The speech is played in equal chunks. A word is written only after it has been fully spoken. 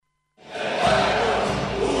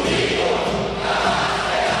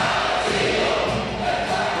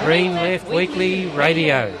Green Left Weekly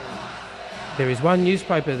Radio. There is one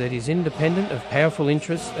newspaper that is independent of powerful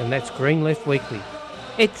interests, and that's Green Left Weekly.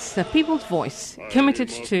 It's the people's voice, committed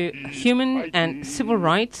to human and civil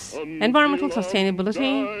rights, environmental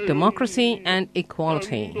sustainability, democracy and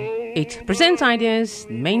equality. It presents ideas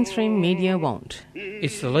mainstream media won't.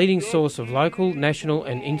 It's the leading source of local, national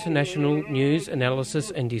and international news, analysis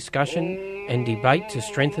and discussion and debate to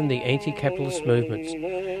strengthen the anti-capitalist movements.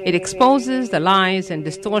 It exposes the lies and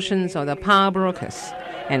distortions of the power brokers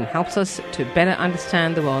and helps us to better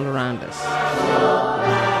understand the world around us.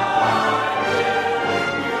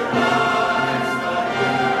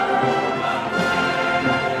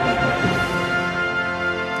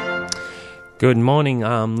 Good morning,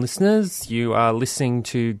 listeners. You are listening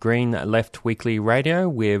to Green Left Weekly Radio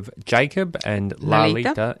with Jacob and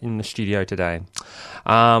Lalita in the studio today.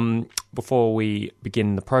 Before we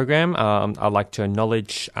begin the program, I'd like to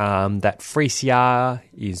acknowledge that 3CR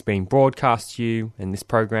is being broadcast to you, and this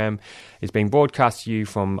program is being broadcast to you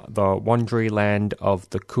from the Wurundjeri land of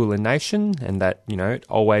the Kulin Nation, and that, you know, it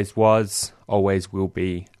always was, always will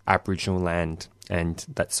be Aboriginal land, and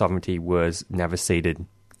that sovereignty was never ceded.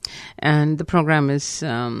 And the program is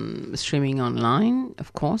streaming online,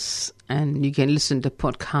 of course, and you can listen to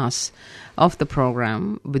podcasts of the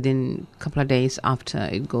program within a couple of days after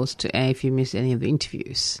it goes to air if you miss any of the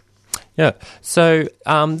interviews. Yeah, so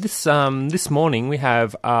this morning we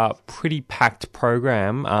have a pretty packed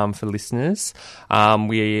program for listeners.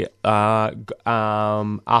 We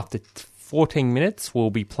after 14 minutes, we'll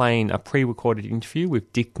be playing a pre-recorded interview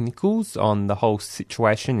with Dick Nichols on the whole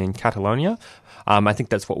situation in Catalonia. I think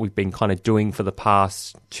that's what we've been kind of doing for the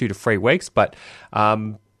past 2 to 3 weeks, but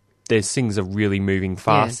there's things are really moving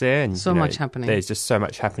fast there. And so much happening. There's just so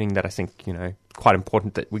much happening that I think, quite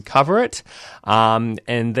important that we cover it. And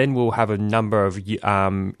then we'll have a number of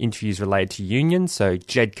interviews related to unions. So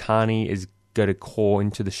Jed Carney is going to call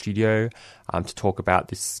into the studio to talk about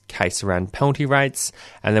this case around penalty rates.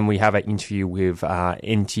 And then we have an interview with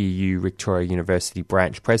NTU Victoria University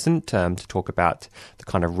branch president to talk about the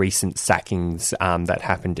kind of recent sackings that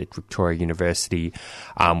happened at Victoria University,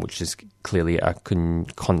 which is clearly a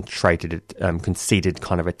conceited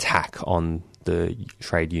kind of attack on the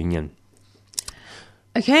trade union.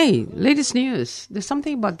 Okay, latest news. There's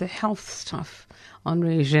something about the health stuff on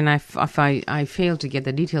region. I failed to get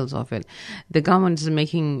the details of it. The government is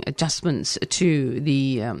making adjustments to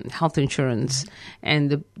the health insurance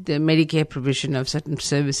and the Medicare provision of certain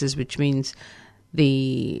services, which means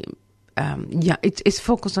it's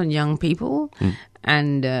focused on young people,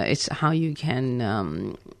 and it's how you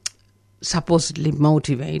can supposedly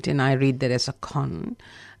motivate, and I read that as a con,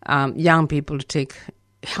 young people to take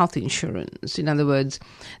health insurance. In other words,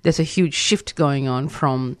 there's a huge shift going on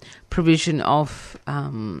from provision of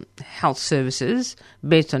health services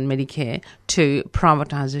based on Medicare to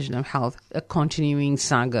privatization of health, a continuing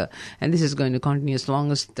saga. And this is going to continue as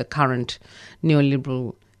long as the current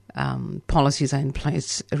neoliberal policies are in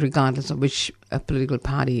place, regardless of which political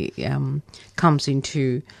party comes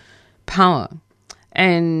into power.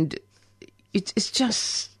 And it's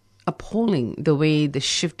just appalling the way the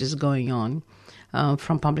shift is going on.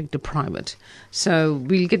 From public to private. So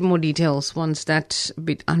we'll get more details once that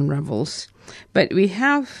bit unravels. But we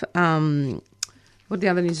have, what the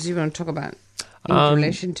other news you want to talk about in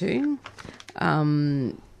relation to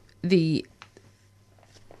the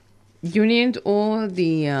union or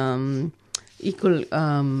the equal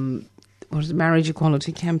marriage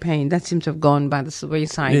equality campaign that seems to have gone by the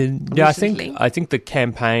wayside. Yeah, I think the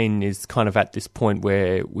campaign is kind of at this point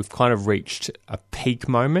where we've kind of reached a peak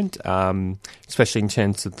moment, especially in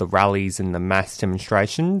terms of the rallies and the mass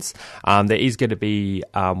demonstrations. There is going to be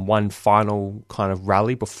one final kind of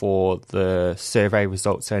rally before the survey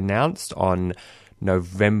results are announced on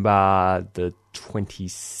November the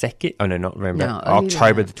 22nd. Oh, no, not November.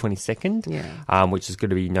 October the 22nd, which is going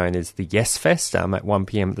to be known as the Yes Fest at 1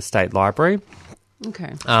 p.m. at the State Library.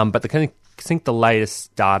 Okay. But I think the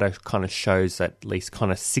latest data kind of shows that at least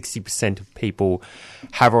kind of 60% of people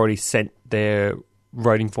have already sent their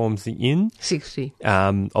voting forms in. 60.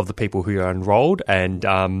 Of the people who are enrolled, and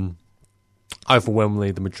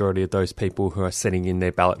overwhelmingly the majority of those people who are sending in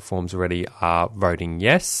their ballot forms already are voting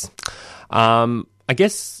yes. I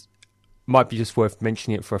guess might be just worth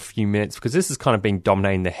mentioning it for a few minutes because this has kind of been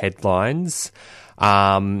dominating the headlines,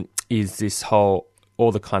 is this whole,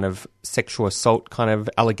 all the kind of sexual assault kind of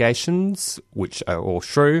allegations, which are all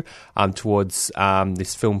true, towards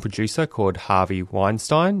this film producer called Harvey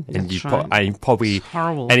Weinstein. That's And right. and probably It's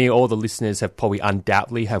horrible. all the listeners have probably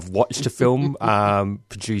undoubtedly have watched a film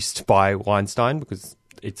produced by Weinstein, because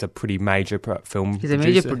it's a pretty major film. He's a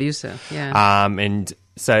major producer, yeah.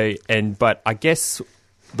 But I guess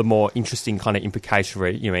the more interesting kind of implication for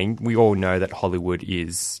it, we all know that Hollywood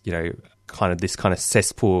is, kind of this kind of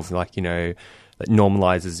cesspool of like, that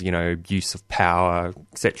normalizes, abuse of power,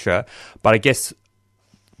 etc. But I guess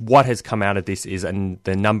what has come out of this is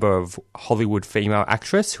the number of Hollywood female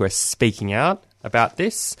actresses who are speaking out about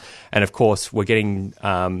this. And of course, we're getting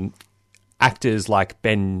actors like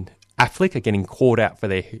Ben Affleck are getting called out for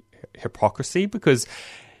their hypocrisy because,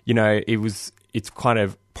 it's kind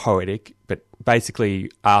of poetic, but basically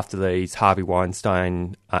after these Harvey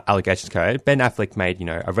Weinstein allegations came out, Ben Affleck made,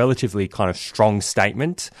 a relatively kind of strong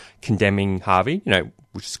statement condemning Harvey,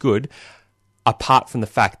 which is good, apart from the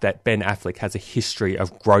fact that Ben Affleck has a history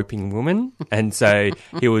of groping women. And so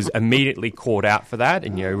he was immediately called out for that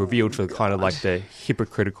and, revealed for kind of like the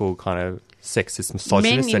hypocritical kind of sexist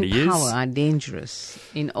misogynist that he is. Men in power are dangerous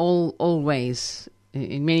in all ways.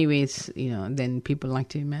 In many ways, than people like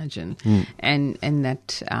to imagine. And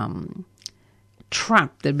that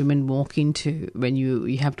trap that women walk into when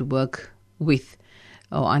you have to work with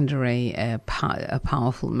or under a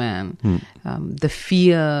powerful man. The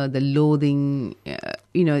fear, the loathing,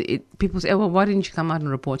 people say, oh, well, why didn't you come out and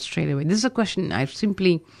report straight away? This is a question I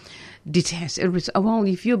simply detest. Everybody says, oh, well,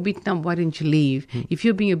 if you're beaten up, why didn't you leave? If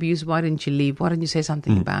you're being abused, why didn't you leave? Why didn't you say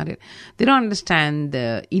something about it? They don't understand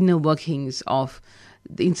the inner workings of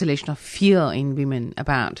the installation of fear in women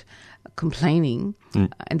about complaining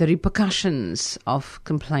and the repercussions of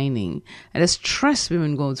complaining and the stress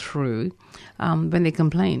women go through when they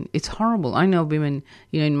complain. It's horrible. I know women,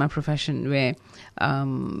 in my profession where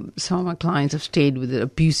some of my clients have stayed with an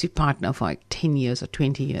abusive partner for like 10 years or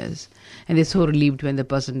 20 years and they're so relieved when the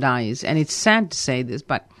person dies. And it's sad to say this,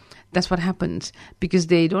 but that's what happens because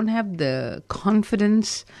they don't have the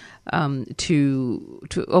confidence to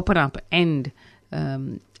open up and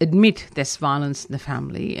admit there's violence in the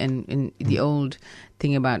family and the old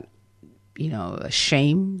thing about,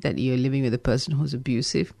 shame that you're living with a person who's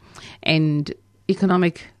abusive and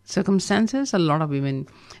economic circumstances. A lot of women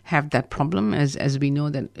have that problem as we know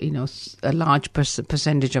that, a large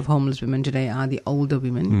percentage of homeless women today are the older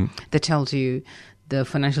women. That tells you the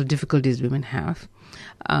financial difficulties women have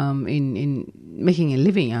in making a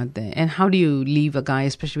living out there. And how do you leave a guy,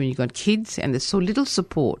 especially when you've got kids and there's so little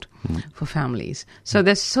support for families? So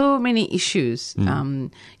there's so many issues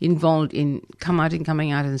involved in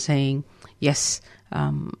coming out and saying, yes,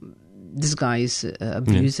 this guy is an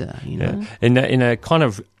abuser, Yeah. In a kind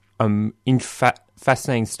of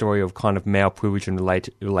fascinating story of kind of male privilege in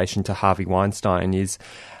relation to Harvey Weinstein is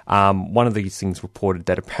one of these things reported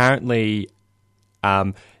that apparently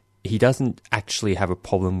he doesn't actually have a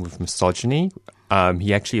problem with misogyny.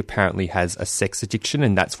 He actually apparently has a sex addiction,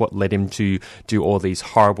 and that's what led him to do all these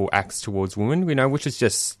horrible acts towards women, which is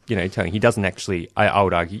just, telling he doesn't actually, I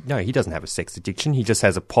would argue, no, he doesn't have a sex addiction. He just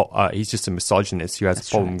has he's just a misogynist who has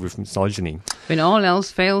a problem with misogyny. When all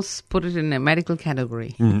else fails, put it in a medical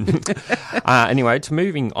category. Anyway,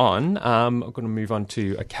 moving on, I'm going to move on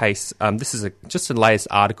to a case. This is just the latest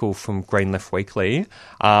article from Green Left Weekly,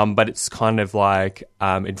 but it's kind of like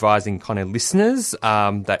advising kind of listeners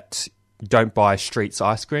that don't buy Streets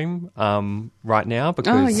ice cream right now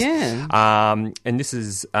because and this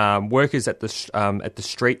is workers at the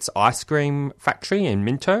Streets ice cream factory in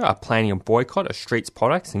Minto are planning a boycott of Streets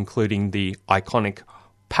products, including the iconic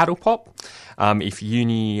Paddle Pop, if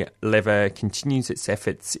Unilever continues its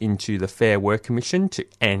efforts into the Fair Work Commission to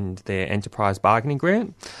end their enterprise bargaining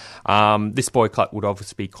agreement. This boycott would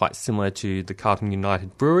obviously be quite similar to the Carlton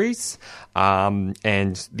United Breweries, and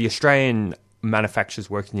the Australian Manufacturers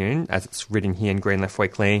Working Union, as it's written here in Green Left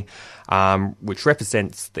Weekly, which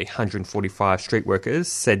represents the 145 street workers,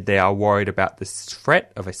 said they are worried about the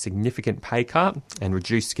threat of a significant pay cut and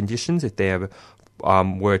reduced conditions if they ever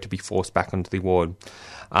were to be forced back onto the award.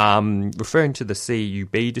 Referring to the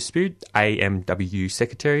CUB dispute, AMW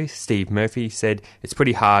Secretary Steve Murphy said, "It's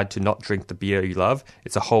pretty hard to not drink the beer you love.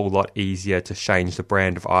 It's a whole lot easier to change the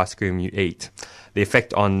brand of ice cream you eat. The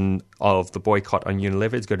effect of the boycott on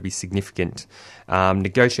Unilever is going to be significant."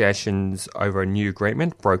 Negotiations over a new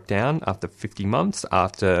agreement broke down after 50 months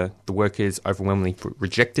after the workers overwhelmingly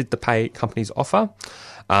rejected the company's offer.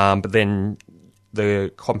 But then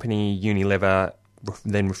the company Unilever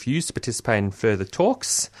then refused to participate in further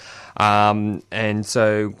talks. And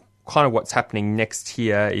so kind of what's happening next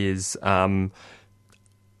here is the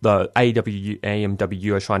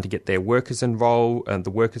AMW are trying to get their workers involved,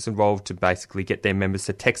 to basically get their members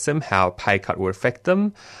to text them how a pay cut would affect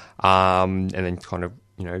them, and then kind of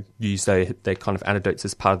use their kind of anecdotes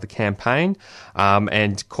as part of the campaign.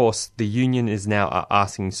 And of course, the union is now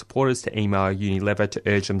asking supporters to email Unilever to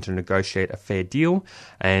urge them to negotiate a fair deal.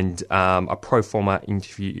 And a pro forma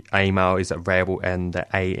interview email is available on the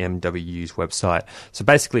AMWU's website. So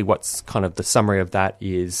basically, what's kind of the summary of that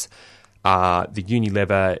is the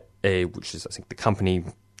Unilever, which is I think the company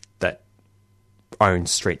that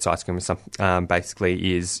owns Streets Ice Cream,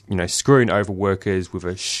 basically is screwing over workers with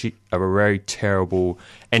a very terrible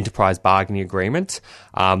enterprise bargaining agreement.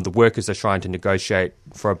 The workers are trying to negotiate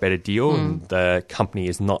for a better deal, and the company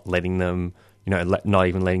is not letting them, not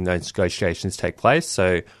even letting those negotiations take place.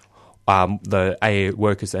 So the AA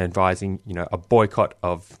workers are advising, a boycott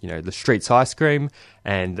of, the Streets Ice Cream,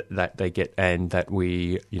 and that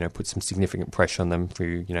we, put some significant pressure on them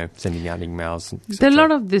through, sending out emails. There are a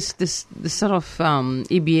lot of this sort of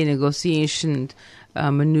EBA negotiation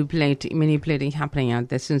manipulating happening out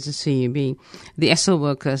there since the CUB. The SO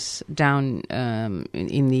workers down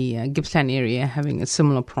in the Gippsland area having a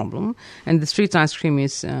similar problem, and the Streets Ice Cream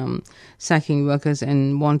is sacking workers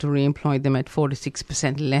and want to re-employ them at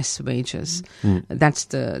 46% less wages. That's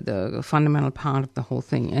the fundamental part of the whole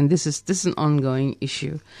thing, and this is an ongoing issue.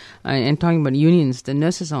 And talking about unions, the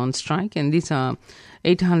nurses are on strike, and these are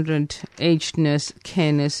 800 aged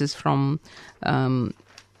care nurses from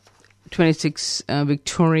 26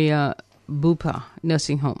 Victoria Bupa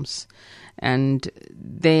nursing homes, and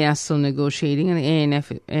they are still negotiating, and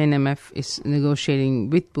the ANMF is negotiating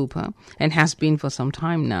with Bupa and has been for some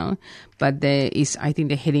time now, but I think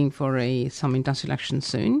they're heading for some industrial action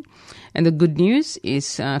soon. And the good news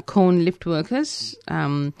is Cone lift workers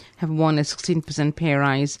have won a 16% pay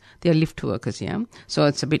rise. They're lift workers, yeah. So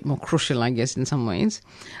it's a bit more crucial, I guess, in some ways.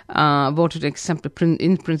 Voted to accept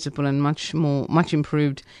in principle and much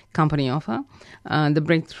improved company offer. The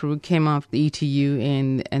breakthrough came after the ETU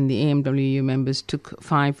and the AMWU members took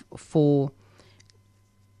 5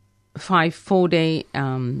 4-day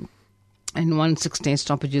and 1 6-day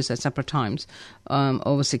stoppages at separate times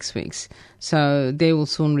over 6 weeks. So they will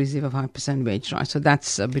soon receive a 5% wage rise. So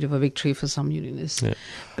that's a bit of a victory for some unionists. Yeah.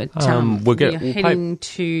 But we're heading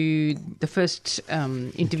to the first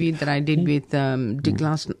interview that I did with Dick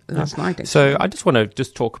last night. Actually. So I just want to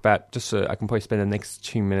talk about, I can probably spend the next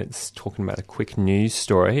 2 minutes talking about a quick news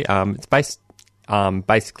story. It's based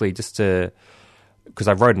basically because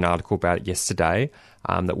I wrote an article about it yesterday.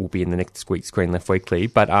 That will be in the next week's Green Left Weekly.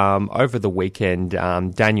 But over the weekend,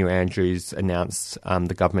 Daniel Andrews announced,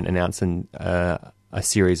 the government announced a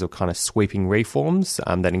series of kind of sweeping reforms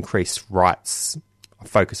that increase rights,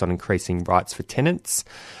 focus on increasing rights for tenants.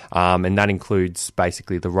 And that includes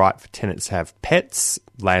basically the right for tenants to have pets.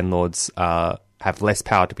 Landlords have less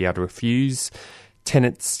power to be able to refuse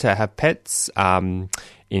tenants to have pets.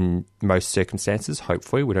 In most circumstances,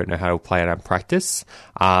 hopefully. We don't know how it'll play out in practice.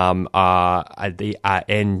 At the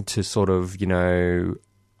end to sort of,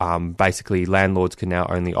 basically landlords can now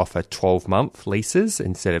only offer 12-month leases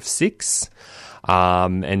instead of 6.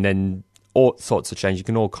 And then all sorts of change. You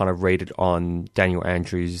can all kind of read it on Daniel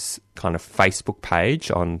Andrews' kind of Facebook page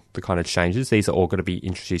on the kind of changes. These are all going to be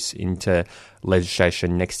introduced into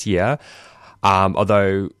legislation next year.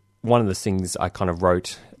 Although one of the things I kind of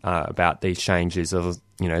wrote about these changes of,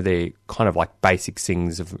 they're kind of like basic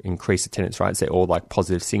things of increased attendance rights. They're all like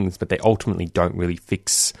positive things, but they ultimately don't really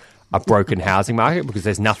fix a broken housing market because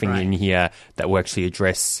there's nothing in here that will actually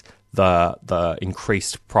address the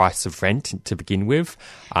increased price of rent to begin with.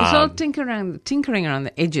 It's all tinkering around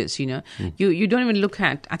the edges, You don't even look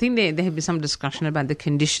at... I think there have been some discussion about the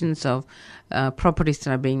conditions of properties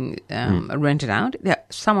that are being rented out.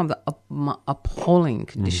 Some of the appalling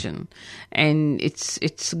condition. And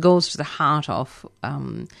it goes to the heart of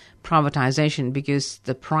privatization because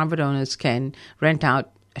the private owners can rent out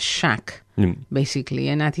a shack, basically.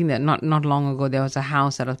 And I think that not long ago there was a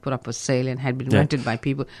house that was put up for sale and had been rented by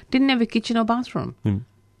people. Didn't have a kitchen or bathroom.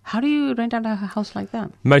 How do you rent out a house like that?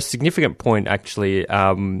 Most significant point, actually,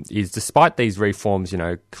 is despite these reforms,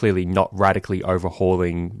 clearly not radically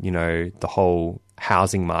overhauling, the whole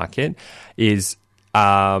housing market, is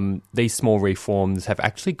these small reforms have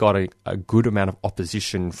actually got a good amount of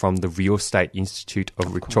opposition from the Real Estate Institute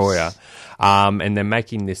of Victoria. And they're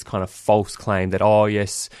making this kind of false claim that,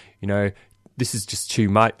 this is just too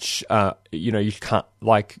much. You can't,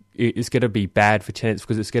 it's going to be bad for tenants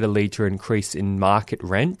because it's going to lead to an increase in market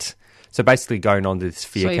rent. So basically going on to this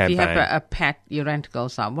fear campaign. So if you have a pet, your rent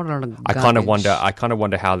goes up. What are the I kind of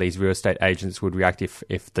wonder how these real estate agents would react if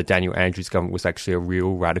the Daniel Andrews government was actually a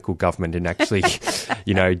real radical government and actually,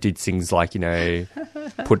 did things like,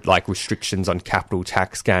 put like restrictions on capital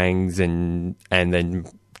tax gains and then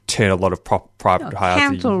turn a lot of private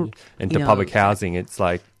housing into public housing. It's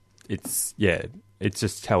like, it's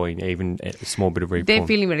just telling even a small bit of reform. They're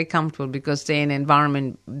feeling very comfortable because they're in an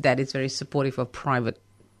environment that is very supportive of private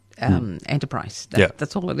enterprise.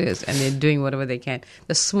 That's all it is. And they're doing whatever they can.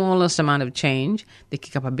 The smallest amount of change, they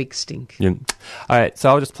kick up a big stink. Yeah. All right, so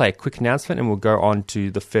I'll just play a quick announcement and we'll go on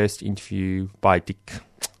to the first interview by Dick.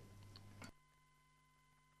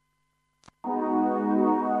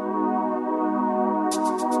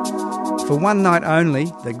 For one night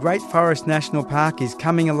only, the Great Forest National Park is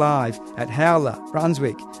coming alive at Howler,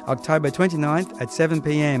 Brunswick, October 29th at 7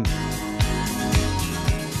 p.m.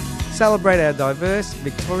 Celebrate our diverse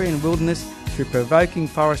Victorian wilderness through provoking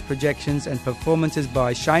forest projections and performances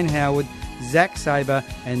by Shane Howard, Zach Sabre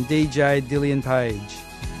and DJ Dillian Page.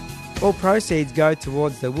 All proceeds go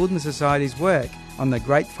towards the Wilderness Society's work on the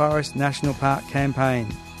Great Forest National Park campaign.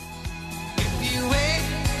 If you wait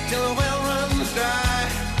till the well runs dry,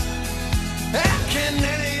 how can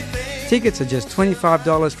anything... Tickets are just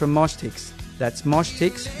 $25 from Moshtix. That's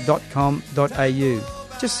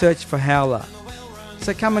moshtix.com.au. Just search for Howler.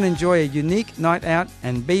 So come and enjoy a unique night out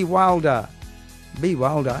and be wilder. Be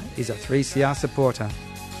Wilder is a 3CR supporter.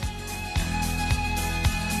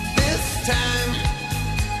 This time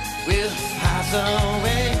we'll pass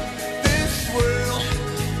away. This world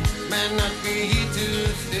might not be to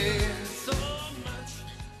stay so much.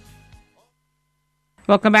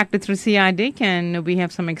 Welcome back to 3CR, Dick, and we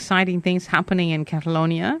have some exciting things happening in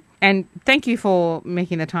Catalonia. And thank you for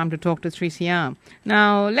making the time to talk to 3CR.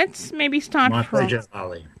 Now, let's maybe start My from... pleasure,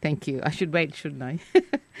 Ali. Thank you. I should wait, shouldn't I?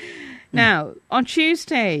 Now, on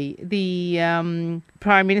Tuesday, the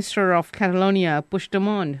Prime Minister of Catalonia,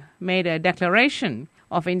 Puigdemont, made a declaration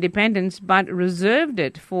of independence but reserved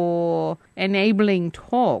it for enabling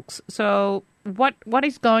talks. So what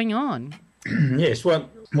is going on? Yes, well,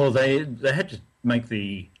 they had to make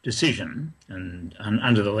the decision, and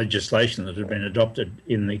under the legislation that had been adopted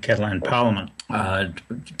in the Catalan Parliament,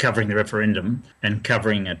 covering the referendum and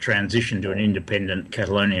covering a transition to an independent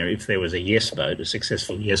Catalonia if there was a yes vote, a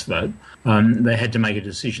successful yes vote, they had to make a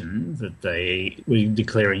decision that they were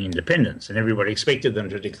declaring independence, and everybody expected them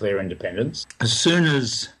to declare independence. As soon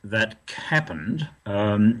as that happened,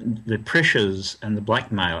 the pressures and the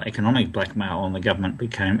blackmail, economic blackmail on the government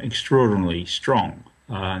became extraordinarily strong.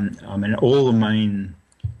 All the main,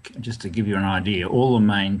 just to give you an idea, all the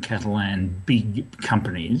main Catalan big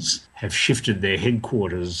companies have shifted their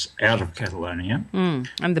headquarters out of Catalonia. And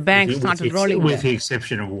the banks started rolling with the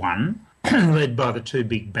exception of one, led by the two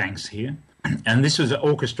big banks here. And this was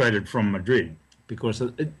orchestrated from Madrid because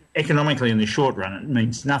economically in the short run it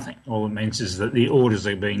means nothing. All it means is that the orders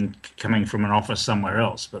are coming from an office somewhere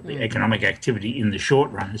else, but the economic activity in the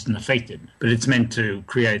short run isn't affected. But it's meant to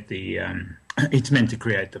create the...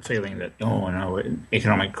 feeling that,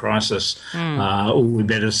 economic crisis, we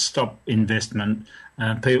better stop investment.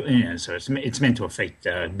 So it's meant to affect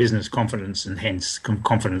business confidence and hence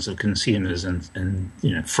confidence of consumers and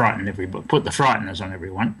frighten everybody, put the frighteners on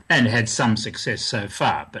everyone. And had some success so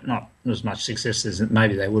far, but not as much success as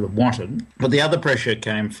maybe they would have wanted. But the other pressure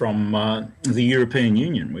came from the European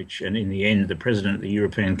Union, and in the end, the President of the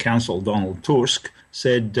European Council, Donald Tusk,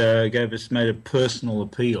 made a personal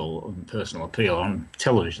appeal on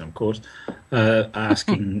television, of course,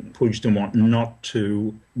 asking Puigdemont not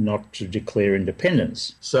to declare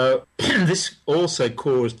independence. So this also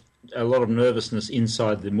caused a lot of nervousness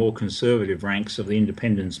inside the more conservative ranks of the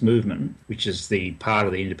independence movement, which is the part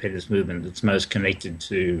of the independence movement that's most connected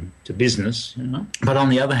to business. But on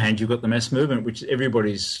the other hand, you've got the mass movement, which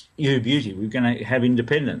everybody's beauty. We're going to have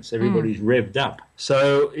independence. Everybody's revved up.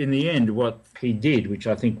 So in the end, what he did, which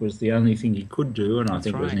I think was the only thing he could do, and I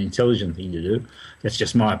think was an intelligent thing to do, that's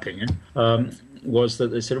just my opinion, was that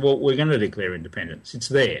they said, well, we're going to declare independence. It's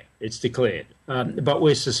there. It's declared. But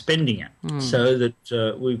we're suspending it so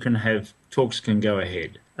that we can have talks can go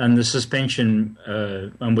ahead. And the suspension,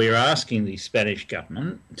 and we're asking the Spanish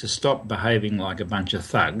government to stop behaving like a bunch of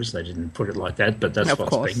thugs. They didn't put it like that, but that's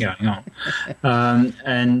what's been going on.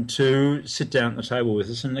 And to sit down at the table with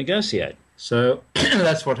us and negotiate. So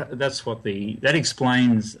that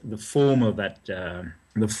explains the form of that,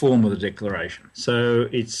 the form of the declaration. So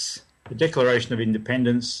it's the Declaration of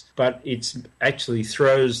Independence, but it actually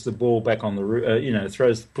throws the ball back on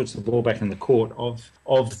the puts the ball back in the court of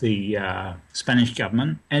the Spanish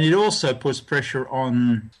government, and it also puts pressure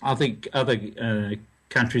on, I think, other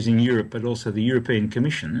countries in Europe, but also the European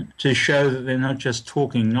Commission, to show that they're not just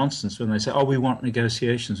talking nonsense when they say, we want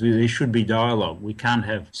negotiations, there should be dialogue, we can't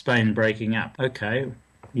have Spain breaking up. Okay,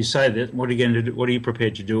 you say that, what are you going to do? What are you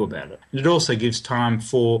prepared to do about it? And it also gives time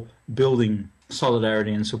for building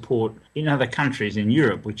solidarity and support in other countries in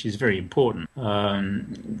Europe, which is very important.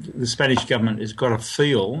 The Spanish government has got to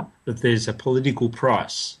feel that there's a political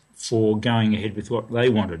price for going ahead with what they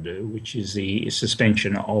want to do, which is the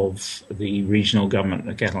suspension of the regional government,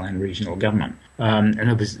 the Catalan regional government. And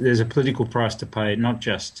there's a political price to pay, not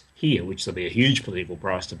just here, which there'll be a huge political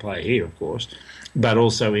price to pay here, of course, but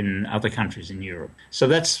also in other countries in Europe. So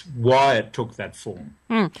that's why it took that form.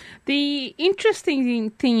 The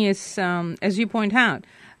interesting thing is, as you point out,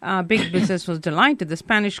 Big Business was delighted. The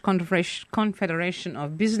Spanish Confederation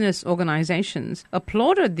of Business Organizations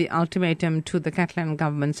applauded the ultimatum to the Catalan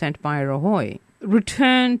government sent by Rajoy.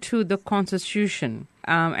 Return to the constitution.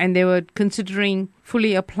 And they were considering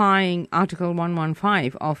fully applying Article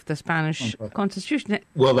 115 of the Spanish constitution.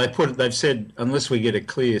 Well, they've said, unless we get a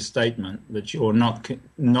clear statement that you're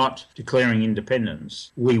not declaring independence,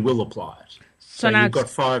 we will apply it. So you've got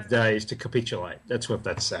 5 days to capitulate. That's what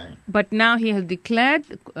that's saying. But now he has declared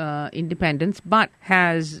independence, but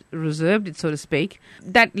has reserved it, so to speak.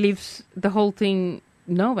 That leaves the whole thing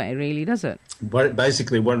nowhere, really, does it? But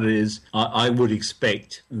basically what it is, I would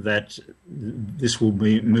expect that this will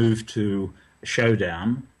be moved to a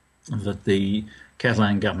showdown, that the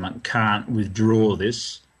Catalan government can't withdraw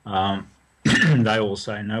this. They all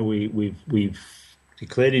say, no, we've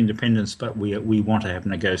declared independence, but we want to have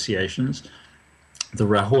negotiations. The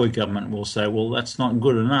Rajoy government will say, well, that's not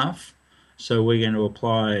good enough, so we're going to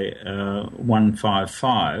apply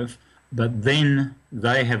 155. But then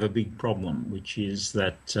they have a big problem, which is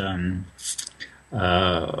that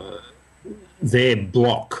their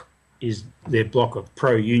bloc of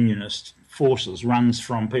pro-unionist forces runs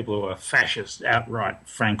from people who are fascists, outright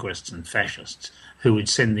Franquists and fascists, who would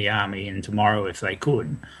send the army in tomorrow if they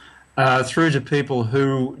could, through to people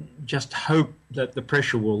who just hope that the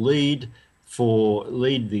pressure will lead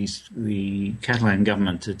the Catalan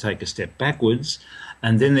government to take a step backwards,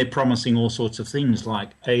 and then they're promising all sorts of things like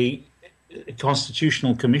a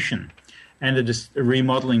constitutional commission and a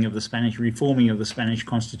remodelling of reforming of the Spanish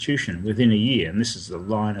constitution within a year. And this is the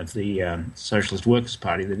line of the Socialist Workers'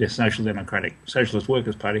 Party, the Social Democratic Socialist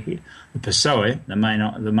Workers' Party here, the PSOE,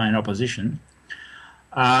 the main opposition.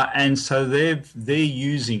 And so they're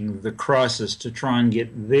using the crisis to try and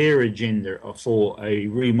get their agenda for a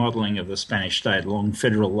remodelling of the Spanish state along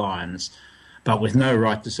federal lines, but with no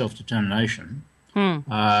right to self-determination,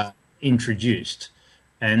 introduced.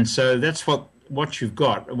 And so that's what you've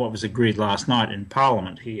got. What was agreed last night in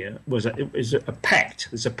Parliament here is a pact.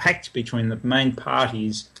 There's a pact between the main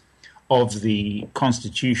parties of the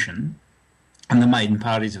Constitution and the main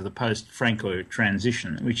parties of the post-Franco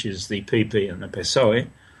transition, which is the PP and the PSOE.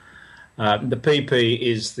 The PP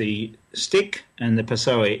is the stick and the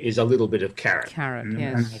PSOE is a little bit of carrot. Yes.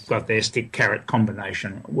 And they've got their stick-carrot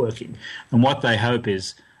combination working. And what they hope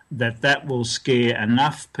is that will scare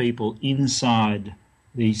enough people inside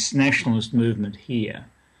the nationalist movement here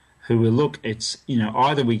who will look, it's,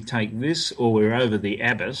 either we take this or we're over the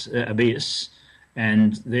abyss,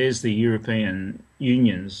 and there's the European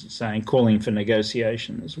unions calling for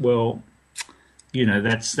negotiations. Well,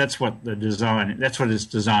 that's what it's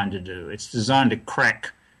designed to do. It's designed to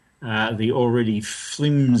crack the already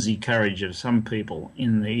flimsy courage of some people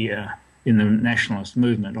in the nationalist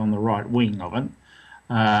movement on the right wing of it,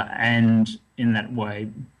 and in that way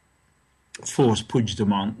force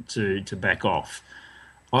Puigdemont to back off.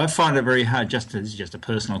 I find it very hard, this is just a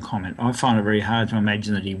personal comment, I find it very hard to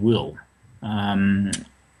imagine that he will. Certainly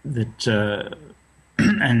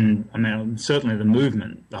the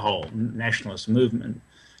movement, the whole nationalist movement,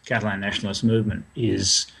 Catalan nationalist movement,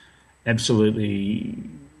 is absolutely,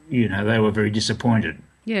 they were very disappointed.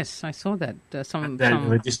 Yes, I saw that. A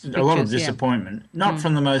lot of disappointment. Not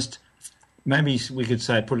from the most, maybe we could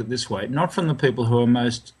say, put it this way, not from the people who are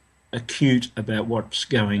most acute about what's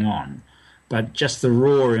going on, but just the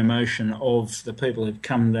raw emotion of the people who've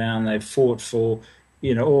come down, they've fought for,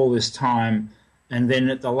 all this time, and then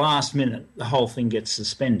at the last minute, the whole thing gets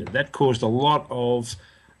suspended. That caused a lot of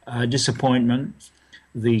disappointment.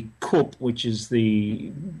 The CUP, which is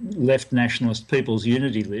the Left Nationalist People's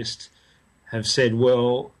Unity List, have said,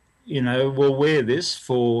 well, we'll wear this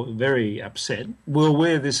very upset, we'll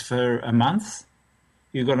wear this for a month.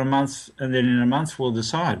 You've got a month, and then in a month we'll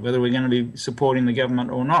decide whether we're going to be supporting the government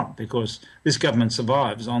or not, because this government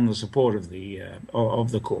survives on the support of the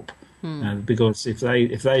CUP. Because if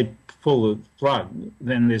they pull the plug,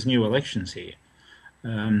 then there's new elections here.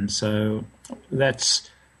 So that's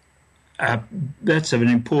of an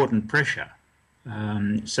important pressure.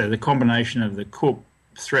 So the combination of the CUP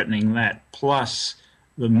threatening that, plus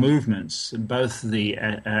the movements, both the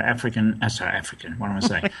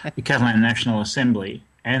the Catalan National Assembly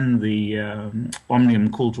and the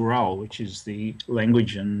Omnium Cultural, which is the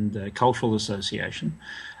Language and Cultural Association,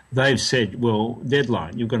 they've said, well,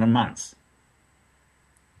 deadline, you've got a month.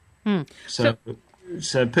 So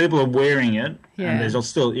people are wearing it, and there's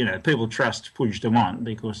still, people trust Puigdemont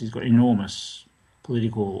because he's got enormous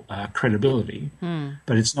political credibility,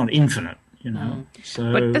 but it's not infinite,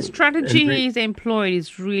 So, but the strategy he's employed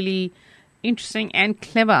is really interesting and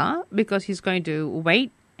clever because he's going to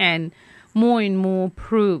wait and more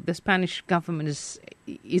prove the Spanish government is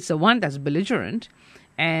the one that's belligerent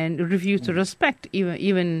and refuse to respect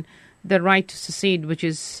even the right to secede, which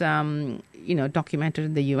is documented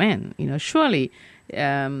in the UN. Surely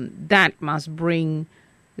that must bring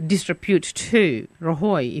disrepute to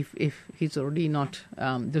Rajoy if he's already not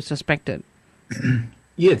disrespected.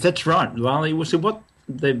 Yeah, that's right, Lali. Well, so what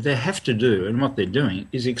they have to do, and what they're doing,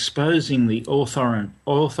 is exposing the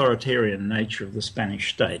authoritarian nature of the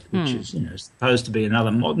Spanish state, which is supposed to be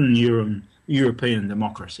another modern European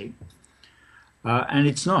democracy. And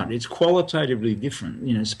it's not. It's qualitatively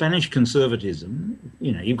different. Spanish conservatism,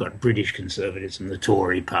 you've got British conservatism, the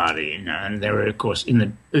Tory party, and there are, of course,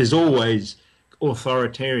 there's always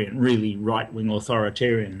authoritarian, really right-wing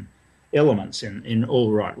authoritarian elements in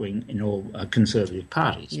all right-wing, in all conservative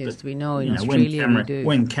parties. Yes, but, we know in Australia we do.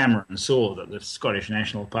 When Cameron saw that the Scottish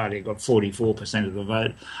National Party got 44% of the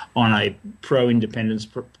vote on a pro-independence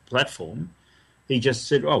platform, he just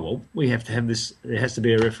said, oh, well, we have to have this, there has to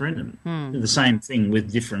be a referendum. The same thing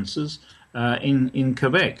with differences in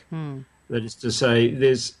Quebec. That is to say,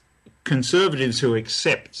 there's conservatives who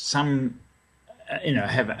accept some,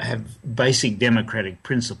 have basic democratic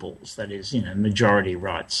principles, that is, majority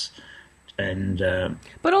rights. And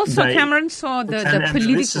but also Cameron saw the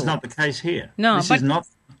political... This is not the case here. No, this is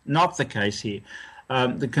not the case here.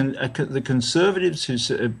 The conservatives who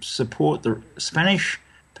support the Spanish...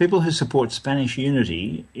 People who support Spanish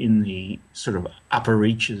unity in the sort of upper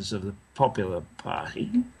reaches of the Popular Party,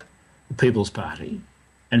 the People's Party,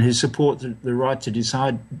 and who support the right to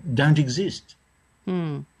decide don't exist.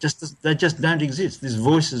 They just don't exist. These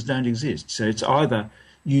voices don't exist. So it's either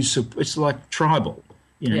it's like tribal.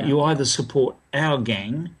 You either support our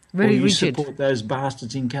gang or you support those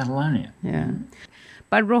bastards in Catalonia. Yeah.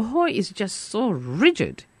 But Rajoy is just so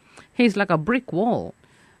rigid. He's like a brick wall.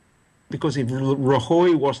 Because if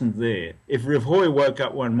Rajoy wasn't there, if Rajoy woke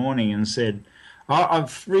up one morning and said,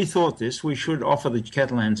 I've rethought this, we should offer the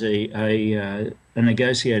Catalans a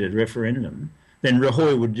negotiated referendum, then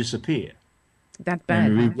Rajoy would disappear. That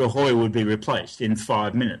bad. And Rajoy would be replaced in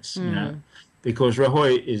 5 minutes, because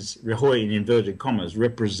Rajoy, in inverted commas,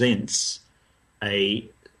 represents a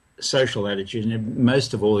social attitude, and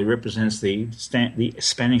most of all, he represents the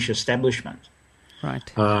Spanish establishment.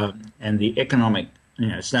 Right. And the economic...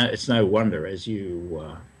 it's no wonder, as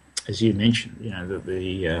you mentioned, that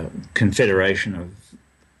the Confederation of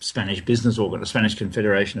Spanish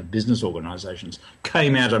Confederation of Business Organizations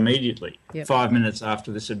came out immediately 5 minutes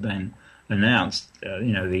after this had been announced.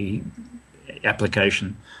 The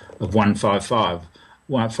application of 155.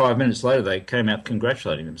 5 minutes later, they came out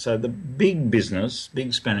congratulating them. So the big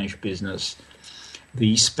Spanish business,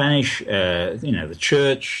 the Spanish, the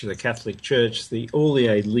church, the Catholic Church, all the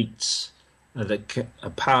elites that are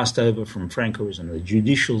passed over from Francoism, the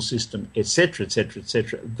judicial system, etc., etc.,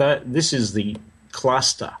 etc. This is the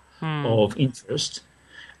cluster of interest,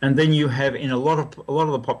 and then you have in a lot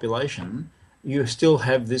of the population, you still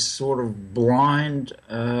have this sort of blind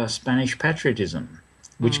Spanish patriotism,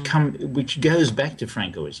 which goes back to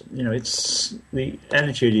Francoism. It's the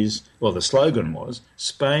attitude is, well, the slogan was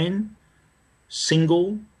Spain,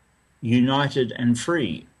 single, united, and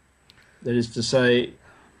free. That is to say,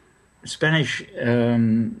 Spanish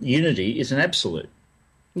unity is an absolute.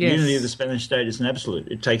 Yes. Unity of the Spanish state is an absolute.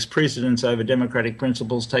 It takes precedence over democratic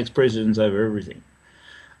principles, takes precedence over everything.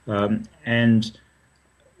 And,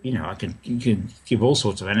 you can give all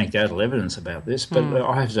sorts of anecdotal evidence about this, but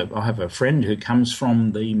I have a friend who comes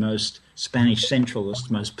from the most Spanish centralist,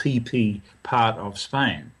 most PP part of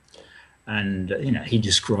Spain. And, he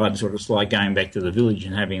describes what it's like going back to the village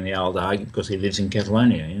and having the old argument, because he lives in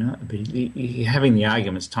Catalonia, but having the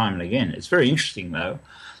arguments time and again. It's very interesting, though,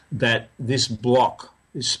 that this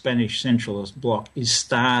Spanish centralist bloc, is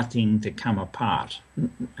starting to come apart.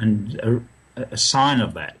 And a sign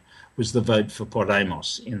of that was the vote for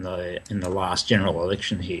Podemos in the last general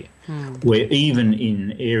election here, where even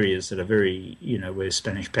in areas that are very, where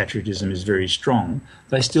Spanish patriotism is very strong,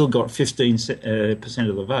 they still got 15%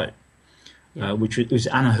 of the vote. Which was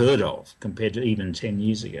unheard of compared to even 10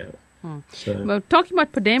 years ago. So, well, talking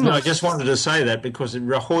about Podemos... I just wanted to say that because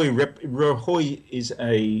Rajoy is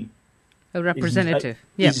a representative.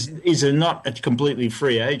 Is not a completely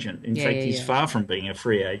free agent. In fact, he's far from being a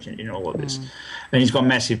free agent in all of this. And he's got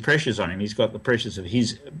massive pressures on him. He's got the pressures of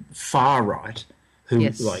his far right, who,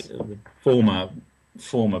 like the former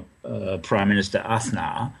Prime Minister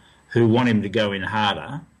Aznar, who want him to go in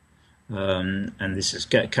harder. And this is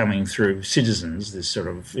coming through Citizens, this sort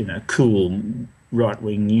of cool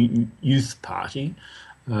right-wing youth party.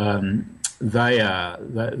 They're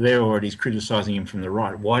already criticising him from the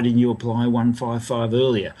right. Why didn't you apply 155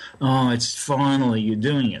 earlier? Oh, it's finally you're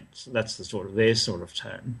doing it. So that's their sort of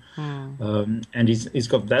tone. And he's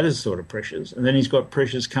got that as sort of pressures, and then he's got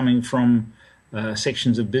pressures coming from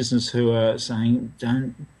sections of business who are saying,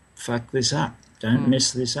 "Don't fuck this up. Don't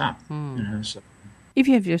mess this up." So. If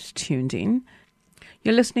you have just tuned in,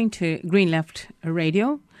 you're listening to Green Left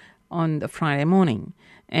Radio on the Friday morning.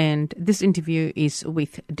 And this interview is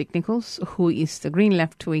with Dick Nichols, who is the Green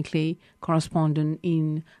Left Weekly correspondent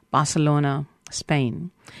in Barcelona,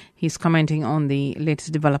 Spain. He's commenting on the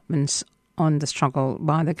latest developments on the struggle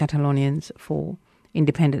by the Catalonians for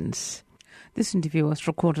independence. This interview was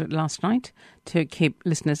recorded last night to keep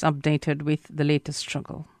listeners updated with the latest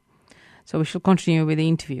struggle. So we shall continue with the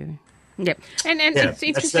interview. Yeah, and it's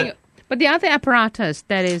interesting. But the other apparatus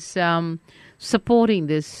that is supporting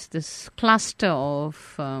this cluster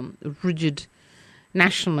of rigid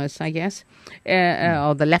nationalists, I guess,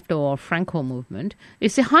 or the left or Franco movement,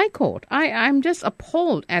 is the High Court. I'm just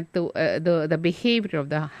appalled at the behavior of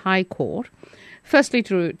the High Court. Firstly,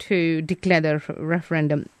 to declare the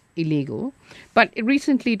referendum illegal, but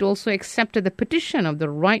recently it also accepted the petition of the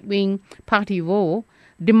right-wing Parti Vaux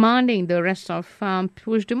demanding the arrest of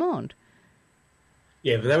Puigdemont.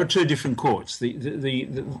 Yeah, but there were two different courts. There's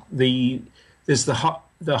the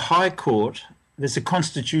High Court. There's the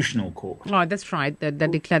Constitutional Court. Oh, that's right.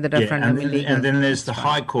 That declared the referendum illegal. And then there's the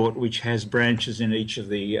High Court, which has branches in each of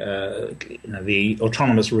the the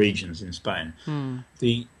autonomous regions in Spain.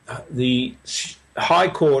 The High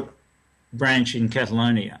Court branch in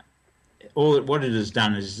Catalonia, what it has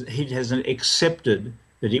done is it has accepted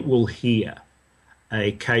that it will hear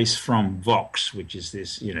a case from Vox, which is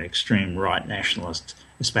this extreme right nationalist,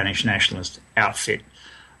 Spanish nationalist outfit.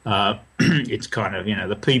 It's kind of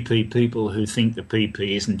the PP people who think the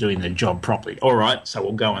PP isn't doing the job properly. All right, so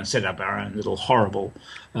we'll go and set up our own little horrible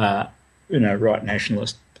right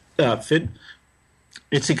nationalist outfit.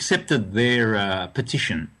 It's accepted their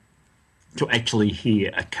petition to actually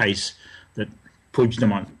hear a case that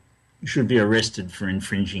Puigdemont should be arrested for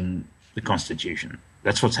infringing the Constitution.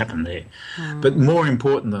 That's what's happened there. But more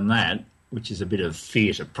important than that, which is a bit of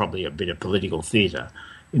theatre, probably a bit of political theatre,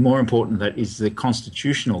 more important than that is the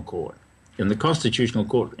Constitutional Court. And the Constitutional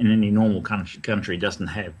Court in any normal country doesn't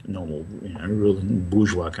have normal, ruling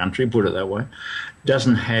bourgeois country, put it that way,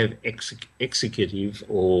 doesn't have executive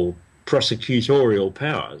or prosecutorial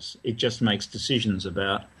powers. It just makes decisions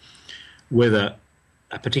about whether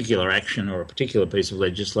a particular action or a particular piece of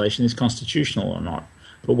legislation is constitutional or not.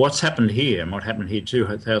 But what's happened here, and what happened here in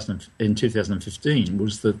 2015,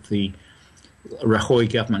 was that the Rajoy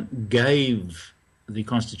government gave the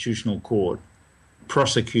Constitutional Court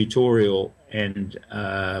prosecutorial and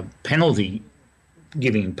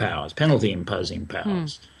penalty-imposing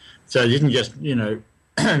powers. So it didn't just,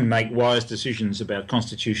 make wise decisions about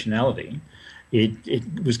constitutionality.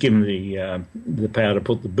 It was given the power to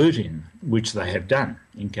put the boot in, which they have done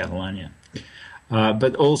in Catalonia.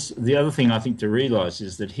 But also, the other thing I think to realise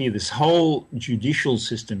is that here, this whole judicial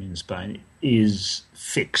system in Spain is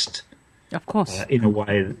fixed. Of course. In a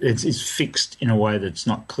way, it's fixed in a way that's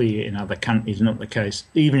not clear in other countries, not the case,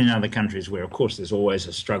 even in other countries where, of course, there's always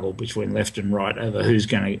a struggle between left and right over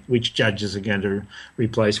which judges are going to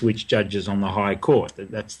replace which judges on the High Court.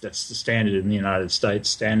 That's the standard in the United States,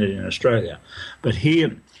 standard in Australia. But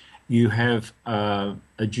here, you have a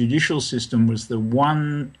judicial system was the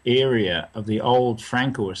one area of the old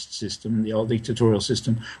Francoist system, the old dictatorial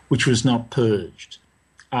system, which was not purged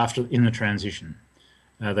in the transition.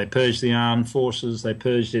 They purged the armed forces, they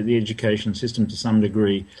purged the education system to some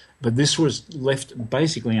degree, but this was left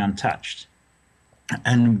basically untouched.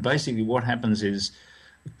 And basically what happens is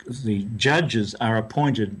the judges are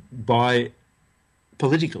appointed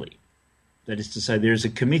politically. That is to say, there is a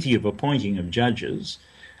committee of appointing of judges,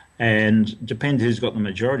 and depends who's got the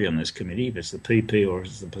majority on this committee, if it's the PP or if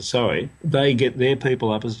it's the PSOE, they get their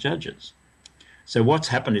people up as judges. So what's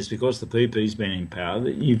happened is because the PP's been in power,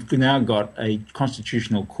 you've now got a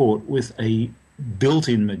constitutional court with a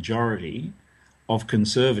built-in majority of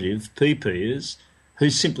conservative PPs who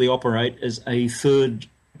simply operate as a third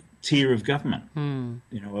tier of government,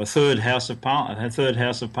 a third house of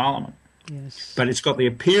parliament. Yes. But it's got the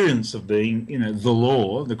appearance of being, the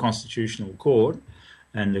law, the constitutional court.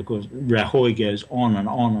 And, of course, Rajoy goes on and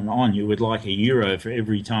on and on. You would like a euro for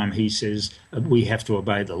every time he says we have to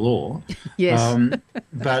obey the law. Yes.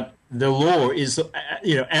 But the law is,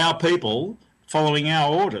 our people following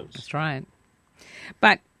our orders. That's right.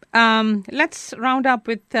 But let's round up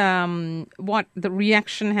with what the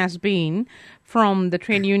reaction has been from the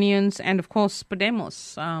trade unions and, of course,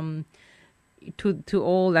 Podemos to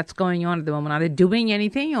all that's going on at the moment. Are they doing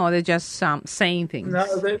anything, or are they just saying things? No,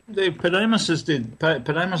 Podemos did.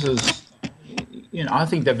 Podemos is, I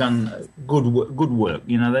think they've done good work.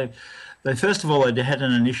 They first of all they had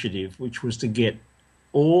an initiative which was to get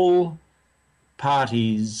all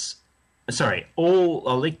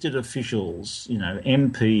elected officials,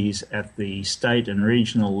 MPs at the state and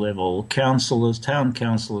regional level, councillors, town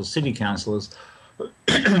councillors, city councillors.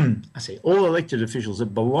 All elected officials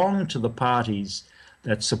that belong to the parties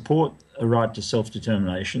that support a right to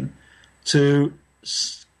self-determination to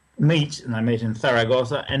meet, and they meet in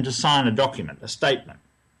Zaragoza, and to sign a document, a statement.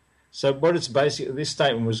 So this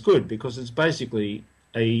statement was good because it's basically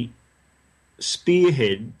a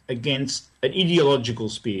spearhead against, an ideological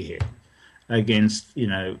spearhead against,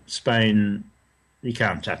 Spain. You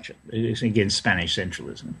can't touch it. It's against Spanish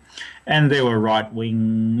centralism. And there were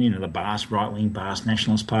right-wing, the right-wing Basque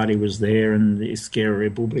Nationalist Party was there, and the Esquerra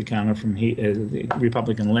Republicana from here, the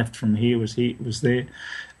Republican left from here was there,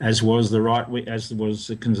 as was the right-wing, as was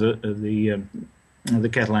the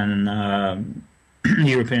Catalan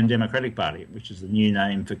European Democratic Party, which is the new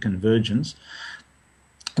name for Convergence.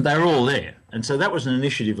 They were all there. And so that was an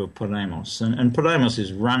initiative of Podemos. And Podemos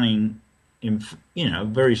is running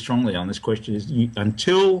very strongly on this question is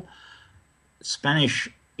until Spanish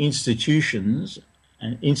institutions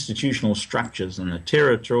and institutional structures and the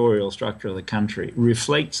territorial structure of the country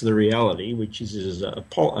reflects the reality, which is a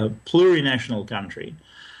plurinational country,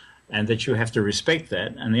 and that you have to respect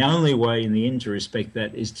that. And the only way in the end to respect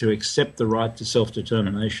that is to accept the right to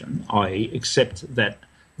self-determination, i.e. accept that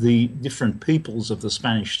the different peoples of the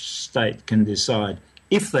Spanish state can decide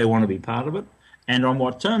if they want to be part of it, and on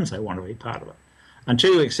what terms they want to be part of it.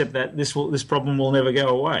 Until you accept that, this problem will never go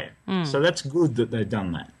away. So that's good that they've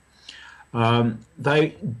done that.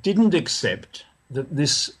 They didn't accept that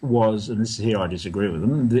this was, and this is here I disagree with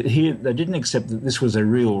them, they didn't accept that this was a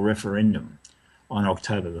real referendum on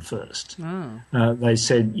October the 1st. They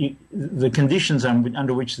said the conditions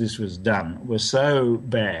under which this was done were so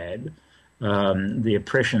bad, the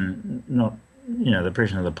oppression, the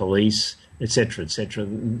oppression of the police, etc.,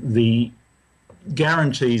 the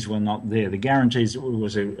guarantees were not there. The guarantees that it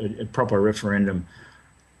was a proper referendum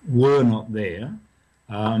were not there,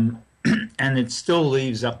 and it still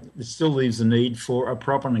leaves the need for a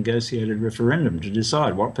proper negotiated referendum to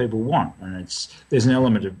decide what people want. And there's an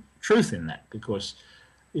element of truth in that because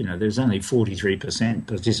there's only 43%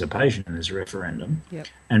 participation in this referendum,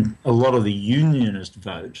 and a lot of the unionist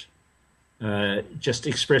vote just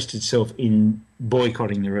expressed itself in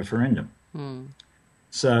boycotting the referendum.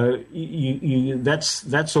 So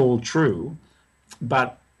that's all true,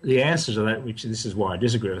 but the answer to that, which this is why I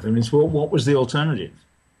disagree with them, is what was the alternative?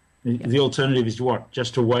 The alternative is what?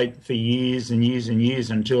 Just to wait for years and years and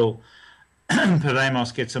years until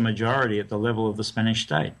Podemos gets a majority at the level of the Spanish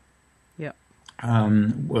state. Yeah.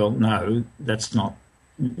 Well, no, that's not.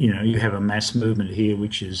 You have a mass movement here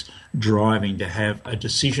which is driving to have a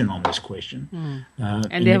decision on this question.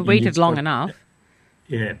 And they have waited long enough.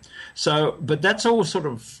 Yeah. So, but that's all sort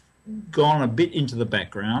of gone a bit into the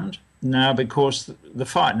background now because the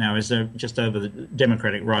fight now is just over the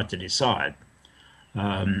democratic right to decide.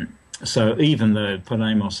 So even though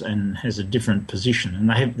Podemos has a different position,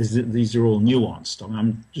 and these are all nuanced.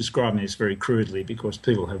 I'm describing this very crudely because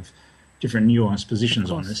people have different nuanced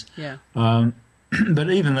positions on this. Yeah.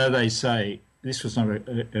 But even though they say this was not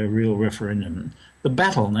a real referendum, the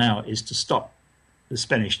battle now is to stop the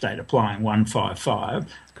Spanish state applying 155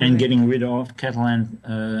 and getting rid of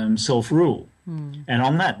Catalan self-rule. And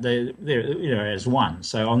on that, they're as one.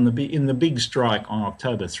 So in the big strike on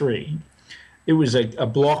October 3, it was a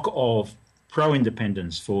block of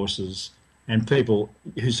pro-independence forces and people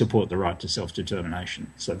who support the right to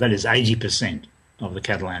self-determination. So that is 80% of the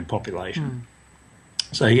Catalan population.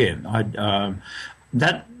 So yeah,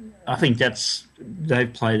 I think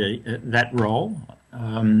they've played that role.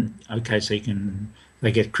 So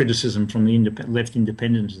they get criticism from the left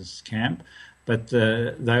independentist camp, but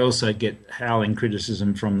they also get howling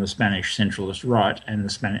criticism from the Spanish centralist right and the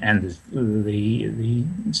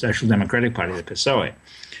Social Democratic Party, the PSOE.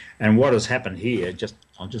 And what has happened here?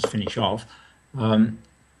 I'll just finish off.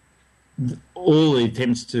 all the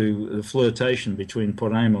attempts the flirtation between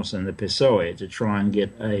Podemos and the PSOE to try and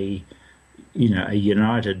get a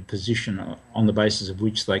united position on the basis of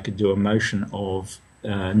which they could do a motion of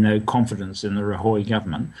no confidence in the Rajoy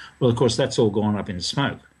government. Well, of course, that's all gone up in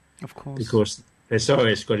smoke. Of course. Because PSOE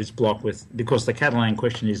has got its block because the Catalan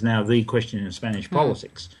question is now the question in Spanish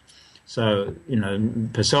politics. So,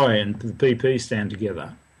 PSOE and the PP stand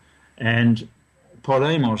together, and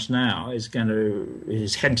Podemos now has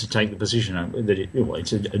had to take the position that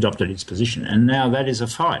it's adopted its position, and now that is a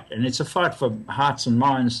fight, and it's a fight for hearts and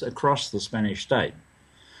minds across the Spanish state.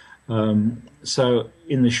 So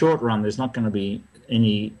in the short run, there's not going to be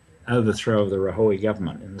any overthrow of the Rajoy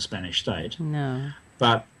government in the Spanish state. No.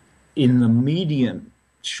 But in the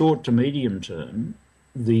short to medium term,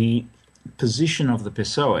 the position of the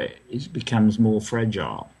PSOE becomes more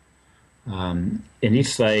fragile. And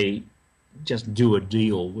if they just do a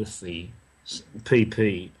deal with the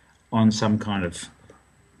PP on some kind of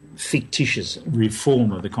fictitious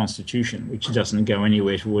reform of the Constitution, which doesn't go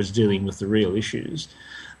anywhere towards dealing with the real issues,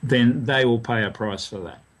 then they will pay a price for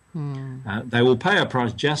that. They will pay a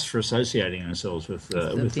price just for associating themselves with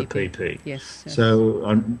the PP. Yes.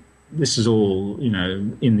 So this is all up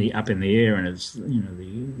in the air, and it's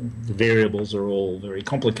the variables are all very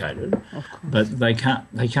complicated. Of course. But they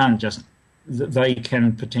can't just. They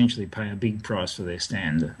can potentially pay a big price for their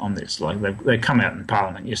stand on this. Like they come out in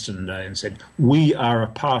Parliament yesterday and said, "We are a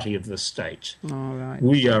party of the state. All right.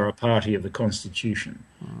 We are a party of the Constitution."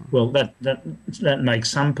 Well, that makes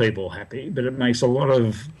some people happy, but it makes a lot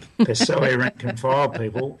of PSOE rank and file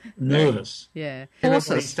people nervous. Yeah.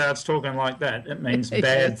 Everybody starts talking like that, it means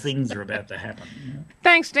bad things are about to happen.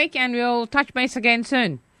 Thanks, Nick, and we'll touch base again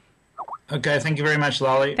soon. Okay, thank you very much,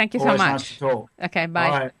 Lali. Thank you so Always much. Nice to talk. Okay, bye.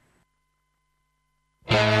 Bye.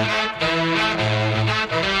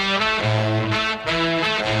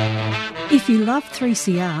 If you love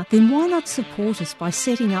 3CR, then why not support us by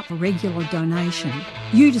setting up a regular donation?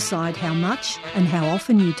 You decide how much and how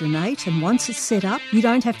often you donate, and once it's set up, you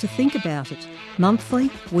don't have to think about it. Monthly,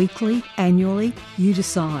 weekly, annually, you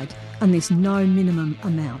decide, and there's no minimum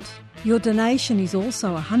amount. Your donation is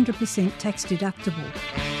also 100% tax deductible,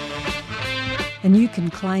 and you can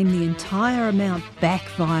claim the entire amount back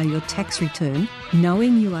via your tax return,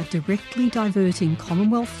 knowing you are directly diverting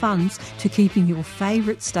Commonwealth funds to keeping your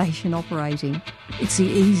favourite station operating. It's the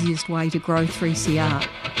easiest way to grow 3CR.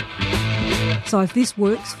 So if this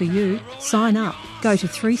works for you, sign up. Go to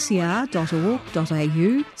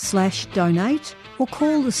 3cr.org.au/donate or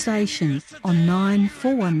call the station on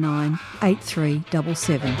 9419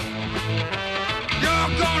 8377. You're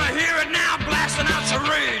gonna hear it now, blasting out the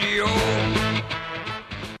radio.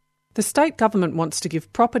 The state government wants to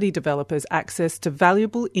give property developers access to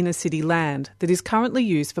valuable inner-city land that is currently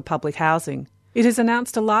used for public housing. It has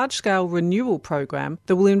announced a large-scale renewal program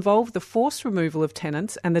that will involve the forced removal of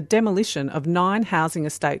tenants and the demolition of 9 housing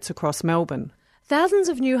estates across Melbourne. Thousands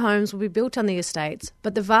of new homes will be built on the estates,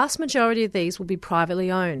 but the vast majority of these will be privately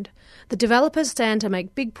owned. The developers stand to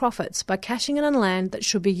make big profits by cashing in on land that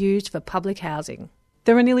should be used for public housing.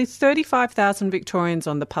 There are nearly 35,000 Victorians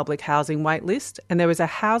on the public housing waitlist, and there is a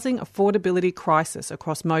housing affordability crisis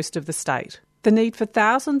across most of the state. The need for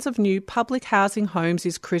thousands of new public housing homes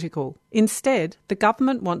is critical. Instead, the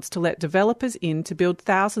government wants to let developers in to build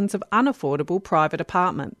thousands of unaffordable private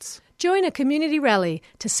apartments. Join a community rally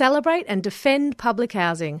to celebrate and defend public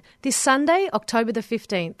housing this Sunday, October the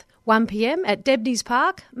 15th, 1 p.m. at Debney's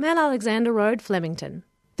Park, Mount Alexander Road, Flemington.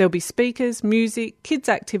 There'll be speakers, music, kids'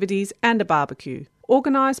 activities and a barbecue.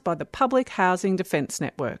 Organised by the Public Housing Defence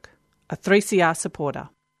Network, a 3CR supporter.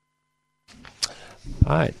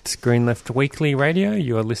 Hi, it's Green Left Weekly Radio.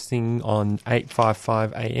 You are listening on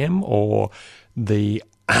 855 AM or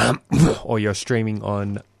or you're streaming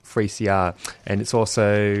on 3CR, and it's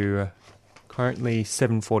also currently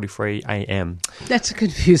 7:43 AM. That's a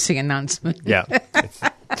confusing announcement. Yeah.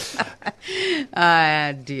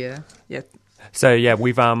 Dear. Yeah. So yeah,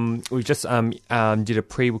 we've just did a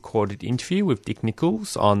pre-recorded interview with Dick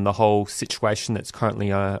Nichols on the whole situation that's currently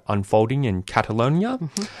unfolding in Catalonia,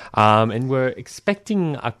 and we're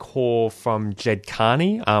expecting a call from Jed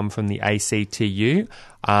Carney from the ACTU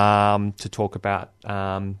to talk about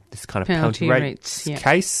this kind of penalty rates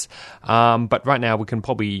case. But right now, we can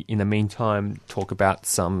probably, in the meantime, talk about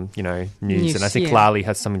some news, and I think Lali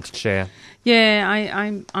has something to share. Yeah,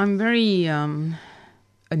 I'm very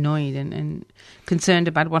annoyed and concerned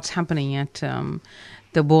about what's happening at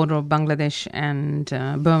the border of Bangladesh and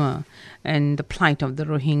Burma and the plight of the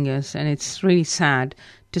Rohingyas. And it's really sad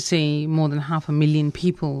to see more than 500,000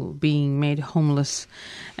 people being made homeless,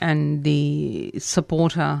 and the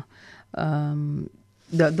supporter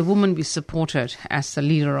the woman we supported as the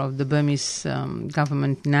leader of the Burmese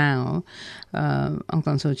government now, Aung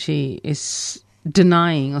San Suu Kyi, is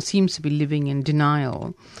denying or seems to be living in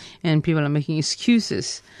denial, and people are making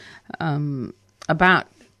excuses about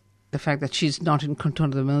the fact that she's not in control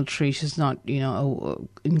of the military, she's not,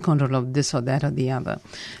 in control of this or that or the other.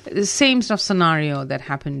 The same sort of scenario that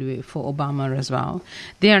happened for Obama as well.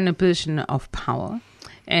 They are in a position of power,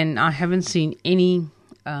 and I haven't seen any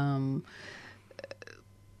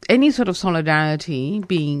sort of solidarity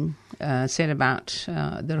being said about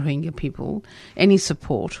the Rohingya people, any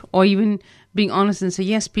support, or even being honest and say,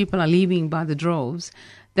 yes, people are leaving by the droves.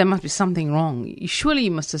 There must be something wrong. Surely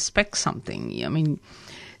you must suspect something. I mean,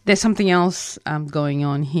 there's something else going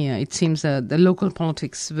on here. It seems the local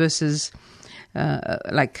politics versus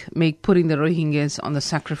putting the Rohingyas on the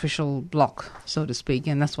sacrificial block, so to speak,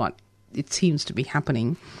 and that's what it seems to be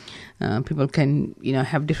happening. People can,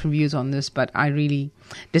 have different views on this, but I really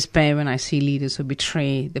despair when I see leaders who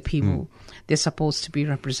betray the people they're supposed to be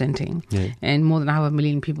representing. Yeah. And more than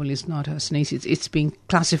 500,000 people is not a snake. It's being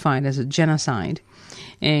classified as a genocide.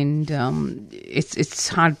 And it's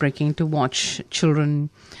heartbreaking to watch children,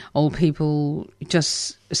 old people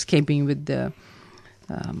just escaping with the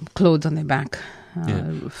clothes on their back,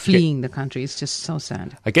 fleeing the country. It's just so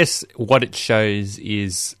sad. I guess what it shows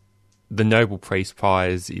is the Nobel Peace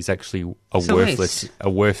Prize is actually a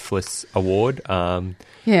worthless award. I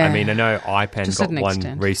mean, I know IPAN got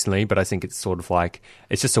one recently, but I think it's sort of like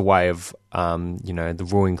it's just a way of the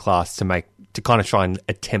ruling class to kind of try and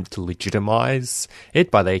attempt to legitimize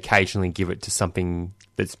it, but they occasionally give it to something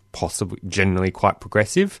that's possibly generally quite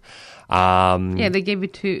progressive. They gave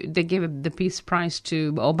the Peace Prize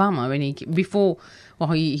to Obama when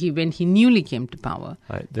he newly came to power.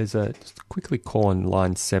 There's just quickly call on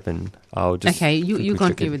line 7. I'll just you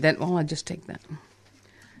continue with that. Oh, I'll just take that.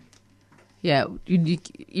 Yeah,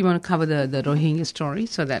 you want to cover the Rohingya story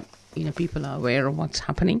so that people are aware of what's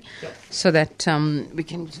happening, so that we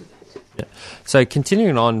can. Yeah. So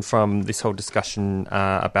continuing on from this whole discussion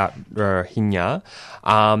about Rohingya,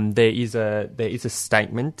 there is a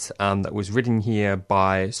statement that was written here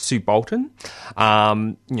by Sue Bolton.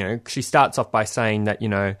 She starts off by saying that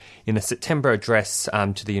in a September address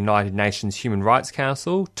to the United Nations Human Rights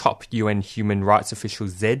Council, top UN human rights official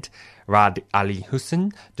Zeid Ra'ad Al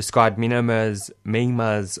Hussein described Myanmar's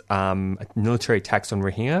military attacks on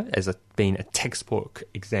Rohingya as being a textbook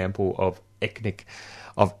example of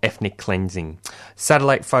ethnic cleansing.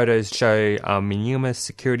 Satellite photos show Myanmar's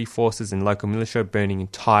security forces and local militia burning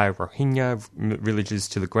entire Rohingya villages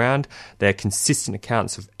to the ground. There are consistent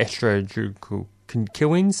accounts of extrajudicial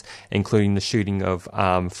killings, including the shooting of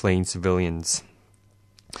fleeing civilians.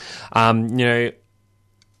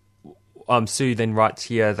 Sue then writes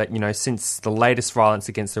here that, since the latest violence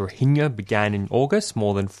against the Rohingya began in August,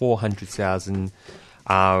 more than 400,000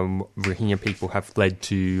 Rohingya people have fled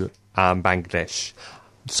to Bangladesh.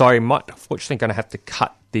 Sorry, unfortunately going to have to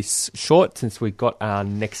cut this short since we've got our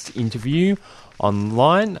next interview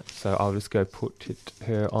online. So I'll just go put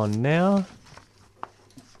her on now.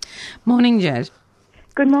 Morning, Jed.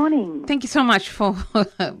 Good morning. Thank you so much for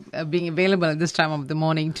being available at this time of the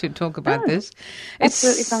morning to talk about this.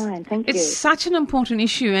 Absolutely fine. Thank you. It's such an important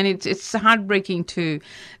issue, and it's heartbreaking to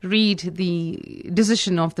read the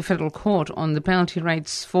decision of the federal court on the penalty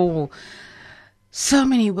rates for so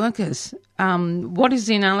many workers. What is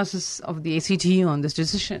the analysis of the ACTU on this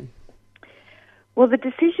decision? Well, the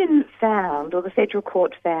decision found, or the federal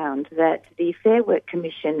court found, that the Fair Work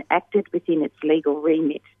Commission acted within its legal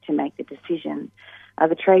remit to make the decision.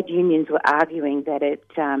 The trade unions were arguing that it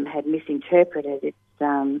had misinterpreted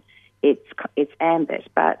its ambit,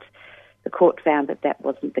 but the court found that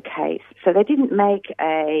wasn't the case. So they didn't make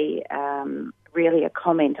really a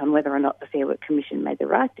comment on whether or not the Fair Work Commission made the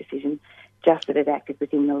right decision, just that it acted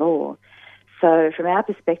within the law. So from our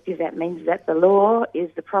perspective, that means that the law is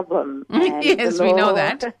the problem. And yes, we know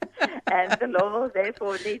that. And the law,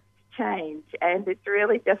 therefore, needs to change. And it's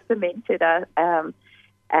really just cemented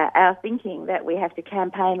our thinking that we have to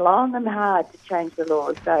campaign long and hard to change the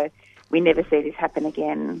law. So we never see this happen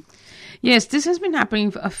again. Yes, this has been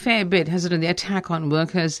happening a fair bit, hasn't it? The attack on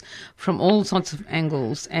workers from all sorts of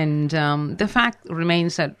angles. And the fact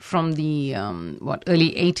remains that from the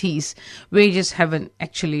early 80s, wages haven't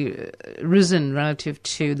actually risen relative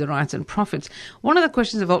to the rights and profits. One of the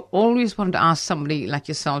questions I've always wanted to ask somebody like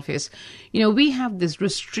yourself is, we have this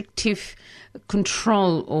restrictive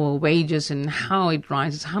control over wages and how it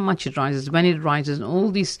rises, how much it rises, when it rises, and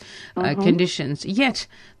all these conditions. Yet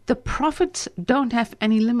the profits don't have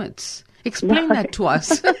any limits. Explain that to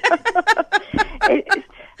us.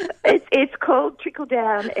 It's called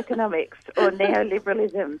trickle-down economics or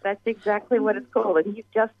neoliberalism. That's exactly what it's called, and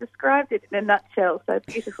you've just described it in a nutshell so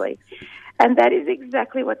beautifully. And that is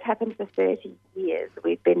exactly what's happened for 30 years.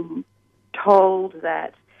 We've been told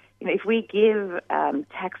that, if we give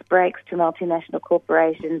tax breaks to multinational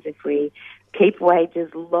corporations, if we keep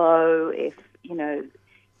wages low, if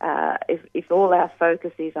all our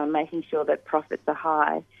focus is on making sure that profits are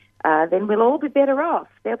high, then we'll all be better off.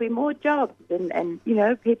 There'll be more jobs and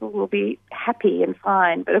people will be happy and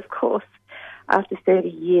fine. But of course, after 30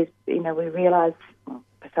 years, we realise,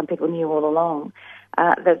 some people knew all along,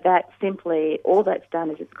 that simply all that's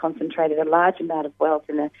done is it's concentrated a large amount of wealth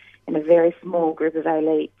in a very small group of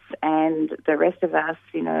elites, and the rest of us,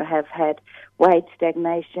 have had wage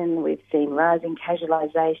stagnation. We've seen rising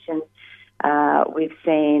casualisation. We've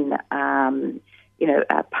seen,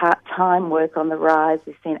 part-time work on the rise.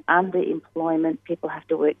 We've seen underemployment. People have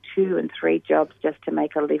to work 2 and 3 jobs just to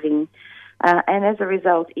make a living. And as a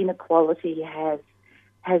result, inequality has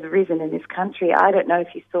risen in this country. I don't know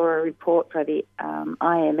if you saw a report for the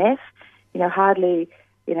IMF, hardly,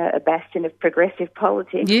 a bastion of progressive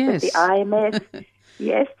politics. Yes. But the IMF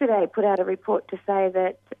yesterday put out a report to say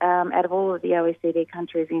that out of all of the OECD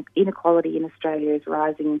countries, inequality in Australia is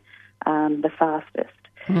rising the fastest.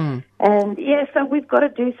 And so we've got to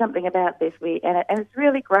do something about this. And it's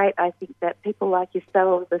really great, I think, that people like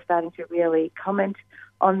yourselves are starting to really comment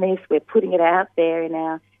on this. We're putting it out there in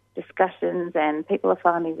our discussions, and people are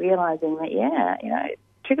finally realising that,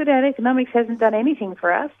 trickle-down economics hasn't done anything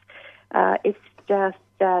for us. It's just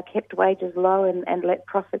kept wages low and let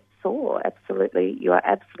profits soar. Absolutely, you are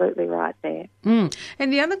absolutely right there.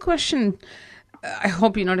 And the other question, I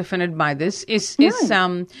hope you're not offended by this, is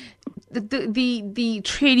the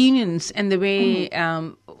trade unions and the way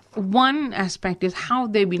one aspect is how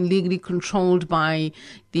they've been legally controlled by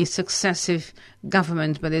the successive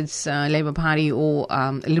government, whether it's Labour Party or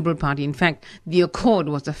Liberal Party. In fact, the Accord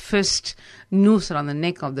was the first noose around the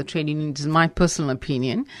neck of the trade unions, is my personal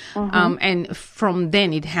opinion. And from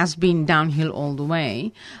then, it has been downhill all the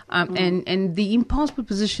way. And the impossible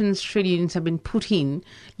positions trade unions have been put in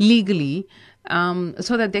legally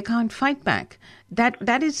so that they can't fight back. That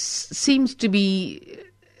seems to be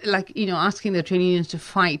like, asking the trade unions to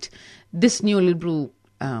fight this neoliberal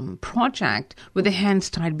project with their hands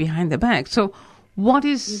tied behind their back. So what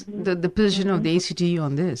is the position of the ACTU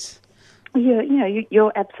on this?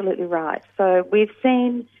 You're absolutely right. So we've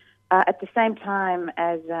seen at the same time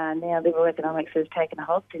as neoliberal economics has taken a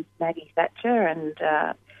hold since Maggie Thatcher and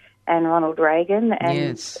Ronald Reagan, and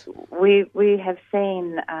yes. we have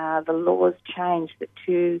seen the laws change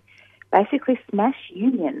to basically smash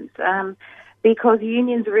unions. Because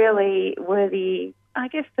unions really were the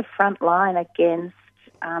front line against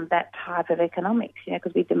that type of economics,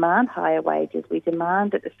 because we demand higher wages, we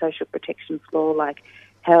demand that the social protections law like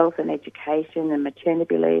health and education and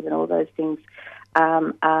maternity leave and all those things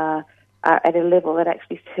are at a level that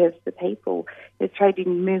actually serves the people. The trade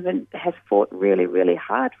union movement has fought really, really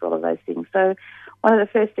hard for all of those things. So one of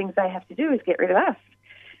the first things they have to do is get rid of us.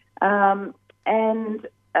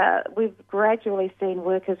 We've gradually seen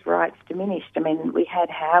workers' rights diminished. I mean, we had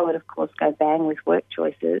Howard, of course, go bang with work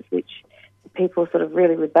choices, which people sort of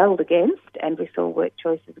really rebelled against, and we saw work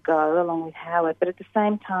choices go along with Howard. But at the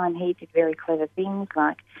same time, he did very clever things,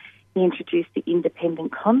 like he introduced the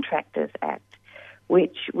Independent Contractors Act,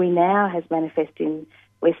 which we now has manifested in.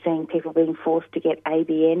 We're seeing people being forced to get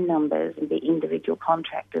ABN numbers and be individual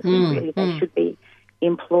contractors, when really they should be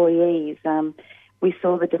employees. We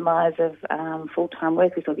saw the demise of full-time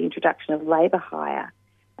work. We saw the introduction of labour hire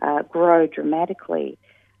grow dramatically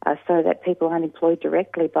so that people aren't employed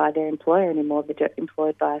directly by their employer anymore. They're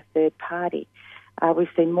employed by a third party.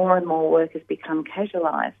 We've seen more and more workers become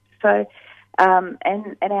casualised. So,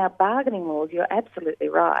 and our bargaining laws, you're absolutely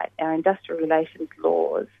right. Our industrial relations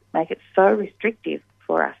laws make it so restrictive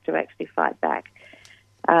for us to actually fight back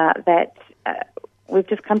that we've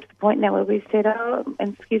just come to the point now where we've said,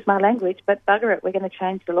 and excuse my language, but bugger it, we're going to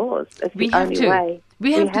change the laws. It's the only way.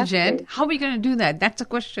 We have to, Jed. How are we going to do that? That's a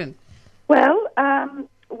question. Well,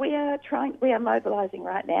 we are mobilising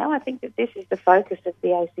right now. I think that this is the focus of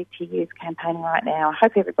the ACTU's campaigning right now. I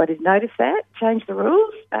hope everybody's noticed that. Change the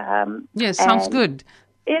rules. Yes, sounds good.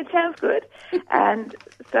 It sounds good. And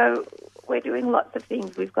so we're doing lots of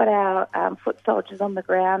things. We've got our foot soldiers on the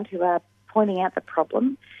ground who are pointing out the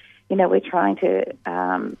problem. We're trying to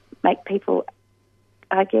make people,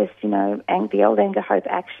 I guess, the old anger, hope,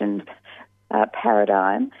 action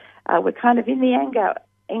paradigm. We're kind of in the anger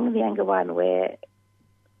one where,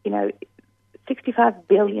 $65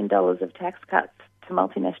 billion of tax cuts to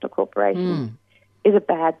multinational corporations is a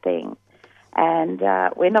bad thing. And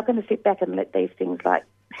we're not going to sit back and let these things like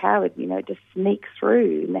Howard, just sneak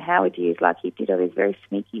through in the Howard years like he did all these very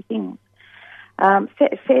sneaky things.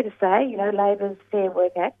 Fair to say, Labor's Fair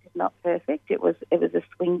Work Act is not perfect. It was a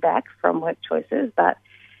swing back from work choices, but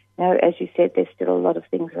as you said, there's still a lot of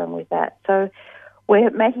things wrong with that. So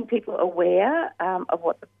we're making people aware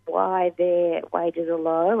of why their wages are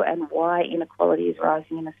low and why inequality is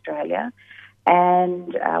rising in Australia.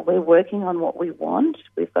 And we're working on what we want.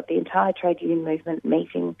 We've got the entire trade union movement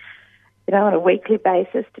meeting, on a weekly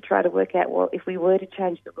basis to try to work out, well, if we were to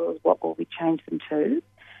change the rules, what will we change them to?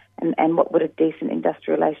 And what would a decent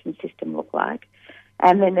industrial relations system look like?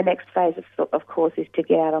 And then the next phase, of course, is to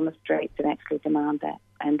get out on the streets and actually demand that.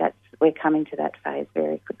 And we're coming to that phase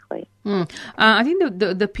very quickly. I think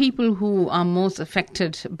the people who are most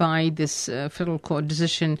affected by this federal court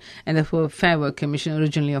decision and the Fair Work Commission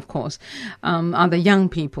originally, of course, are the young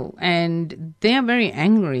people. And they are very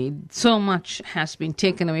angry. So much has been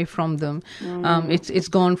taken away from them. It's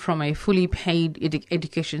gone from a fully paid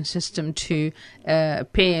education system to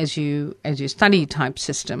pay as you study type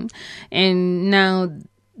system. And now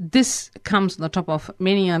this comes on the top of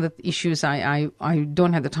many other issues I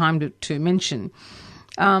don't have the time to mention.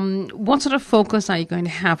 What sort of focus are you going to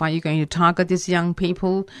have? Are you going to target these young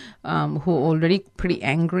people who are already pretty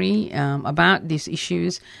angry about these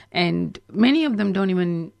issues? And many of them don't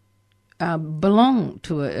even belong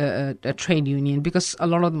to a trade union because a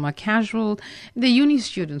lot of them are casual. They're uni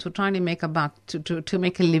students who are trying to make a buck to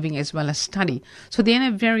make a living as well as study. So they're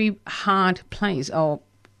in a very hard place, or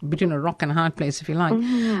between a rock and a hard place, if you like.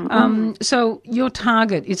 So your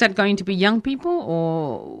target, is that going to be young people,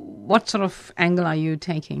 or what sort of angle are you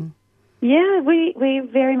taking? Yeah, we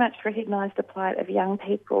very much recognise the plight of young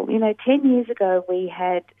people. 10 years ago we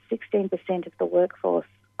had 16% of the workforce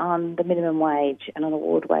on the minimum wage and on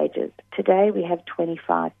award wages. Today we have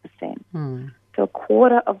 25%. So a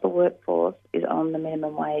quarter of the workforce is on the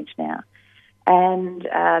minimum wage now. And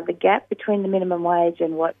the gap between the minimum wage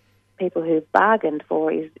and what people who've bargained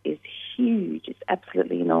for is huge. It's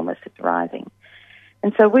absolutely enormous. It's rising.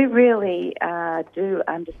 And so we really do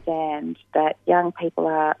understand that young people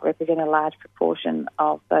represent a large proportion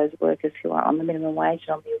of those workers who are on the minimum wage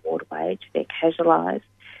and on the award wage. They're casualised.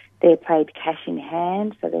 They're paid cash in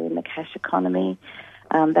hand, so they're in the cash economy.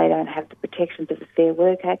 They don't have the protections of the Fair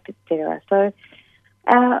Work Act, etc. So,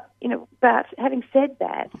 but having said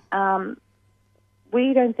that,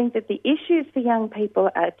 we don't think that the issues for young people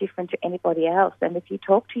are different to anybody else. And if you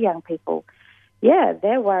talk to young people,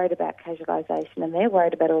 they're worried about casualisation and they're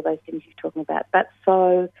worried about all those things you're talking about. But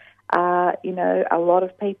so, a lot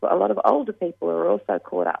of older people are also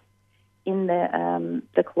caught up in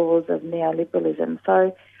the claws of neoliberalism.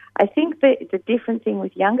 So I think that the different thing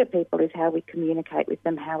with younger people is how we communicate with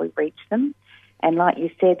them, how we reach them. And like you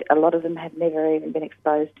said, a lot of them have never even been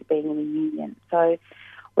exposed to being in a union. So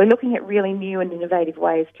we're looking at really new and innovative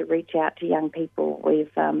ways to reach out to young people.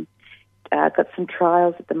 We've got some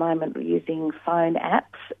trials at the moment using phone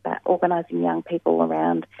apps, organising young people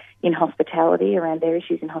around their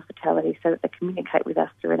issues in hospitality so that they communicate with us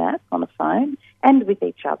through an app on a phone and with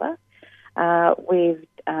each other. We're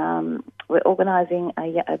organising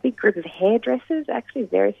a big group of hairdressers, actually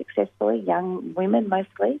very successfully, young women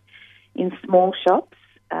mostly, in small shops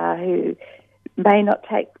who may not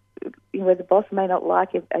take, where the boss may not like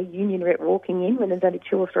a union rep walking in when there's only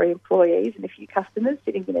 2 or 3 employees and a few customers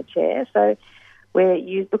sitting in a chair. So we're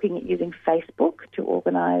looking at using Facebook to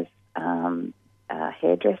organise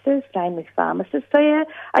hairdressers, same with pharmacists. So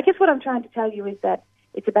I guess what I'm trying to tell you is that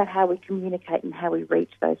it's about how we communicate and how we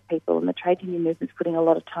reach those people, and the trade union movement's putting a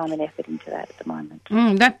lot of time and effort into that at the moment.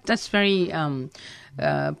 That's very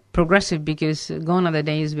progressive, because gone are the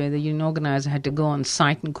days where the union organizer had to go on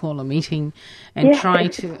site and call a meeting and try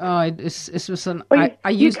to. It was an.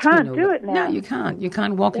 You can't do it now. No, you can't. You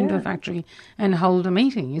can't walk into a factory and hold a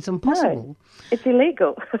meeting. It's impossible. No, it's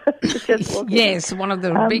illegal. Yes, one of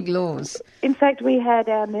the big laws. In fact, we had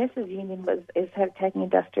our nurses union is taking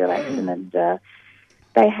industrial action, and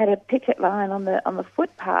they had a picket line on the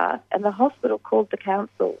footpath, and the hospital called the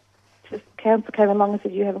council. The council came along and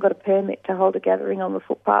said, "You haven't got a permit to hold a gathering on the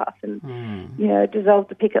footpath," and dissolved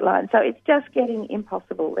the picket line. So it's just getting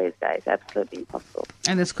impossible these days, absolutely impossible.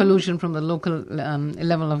 And there's collusion from the local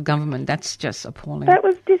level of government. That's just appalling. That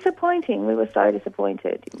was disappointing. We were so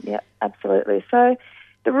disappointed. Yeah, absolutely. So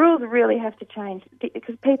the rules really have to change,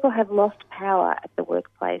 because people have lost power at the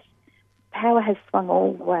workplace. Power has swung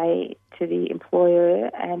all the way to the employer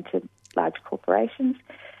and to large corporations.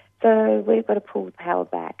 So we've got to pull the power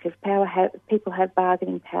back. If people have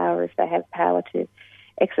bargaining power, if they have power to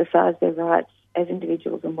exercise their rights as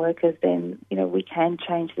individuals and workers, then we can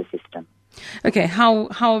change the system. Okay, how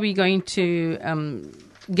are we going to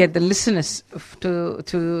get the listeners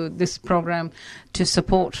to this program to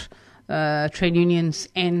support trade unions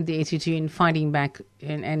and the ACTU in fighting back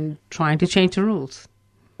and trying to change the rules?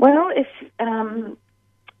 Well, if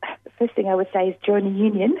the first thing I would say is join a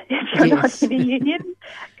union. If you're not in a union,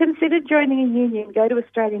 consider joining a union. Go to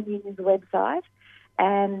Australian Union's website,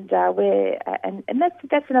 and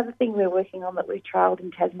that's another thing we're working on that we've trialled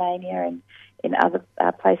in Tasmania and in other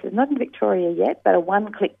places, not in Victoria yet, but a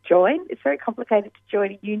one-click join. It's very complicated to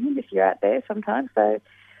join a union if you're out there sometimes, so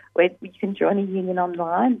you can join a union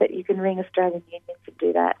online, but you can ring Australian Unions and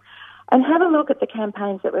do that. And have a look at the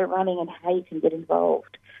campaigns that we're running and how you can get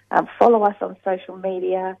involved. Follow us on social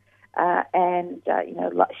media and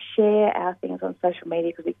share our things on social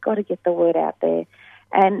media, because we've got to get the word out there.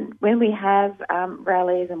 And when we have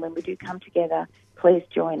rallies and when we do come together, please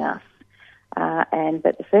join us.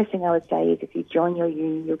 But the first thing I would say is if you join your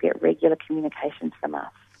union, you'll get regular communications from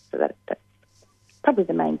us. So that's probably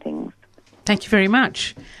the main things. Thank you very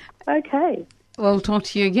much. Okay. We'll talk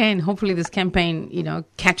to you again. Hopefully this campaign,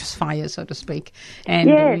 catches fire, so to speak,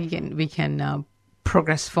 and we can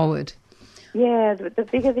progress forward. Yeah, the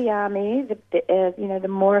bigger the army, the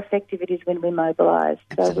more effective it is when we mobilise.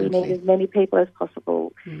 So we need as many people as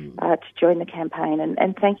possible to join the campaign.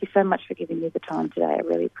 And thank you so much for giving me the time today. I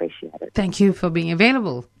really appreciate it. Thank you for being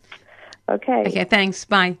available. Okay. Okay, thanks.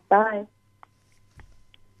 Bye. Bye.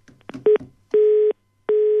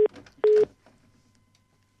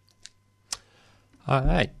 All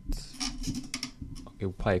right.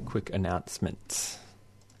 We'll play a quick announcement.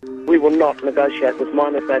 We will not negotiate with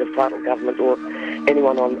minor state of title government or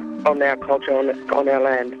anyone on our culture, on our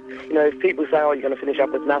land. If people say, you're going to finish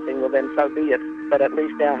up with nothing, well then so be it. But at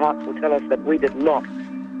least our hearts will tell us that we did not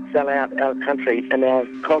sell out our country and our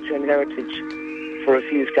culture and heritage for a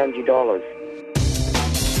few scungy dollars.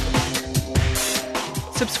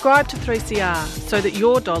 Subscribe to 3CR so that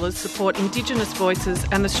your dollars support Indigenous voices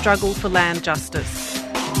and the struggle for land justice.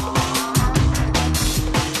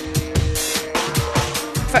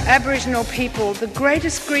 For Aboriginal people, the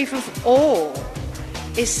greatest grief of all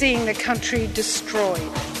is seeing the country destroyed.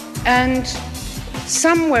 And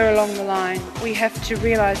somewhere along the line, we have to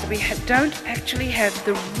realise that we don't actually have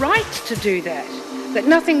the right to do that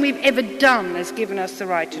nothing we've ever done has given us the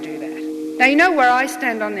right to do that. Now, you know where I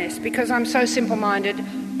stand on this, because I'm so simple-minded.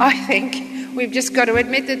 I think we've just got to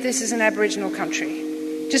admit that this is an Aboriginal country.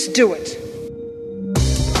 Just do it.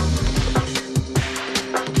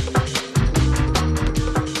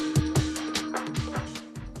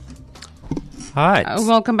 Hi.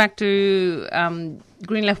 Welcome back to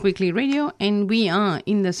Green Left Weekly Radio, and we are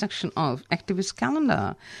in the section of Activist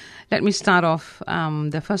Calendar. Let me start off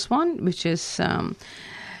the first one, which is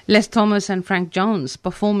Les Thomas and Frank Jones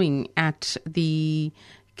performing at the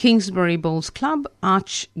Kingsbury Bowls Club,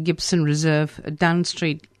 Arch Gibson Reserve, Dunn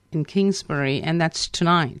Street in Kingsbury, and that's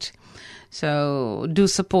tonight. So do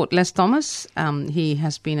support Les Thomas. He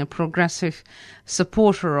has been a progressive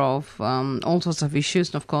supporter of all sorts of issues.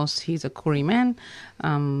 And of course, he's a Koori man.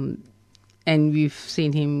 And we've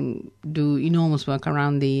seen him do enormous work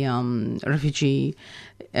around the refugee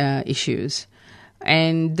issues.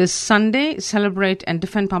 And this Sunday, celebrate and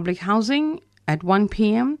defend public housing at 1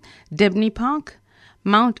 p.m. Debney Park,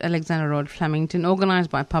 Mount Alexander Road, Flemington,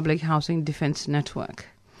 organised by Public Housing Defence Network.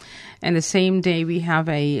 And the same day, we have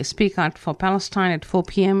a Speak Out for Palestine at 4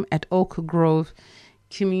 p.m. at Oak Grove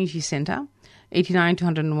Community Centre, 89 to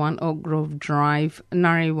 101 Oak Grove Drive,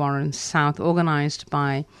 Narre Warren South, organised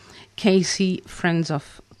by KC Friends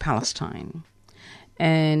of Palestine.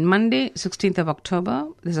 And Monday, 16th of October,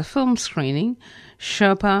 there's a film screening,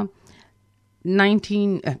 Sherpa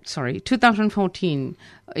 2014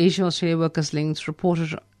 Asia-Australia Workers' Links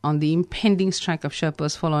reported on the impending strike of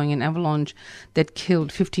Sherpas following an avalanche that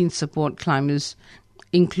killed 15 support climbers,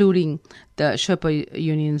 including the Sherpa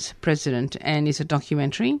Union's president, and it's a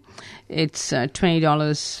documentary. It's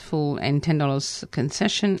 $20 full and $10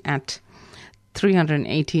 concession at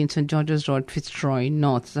 318 St George's Road, Fitzroy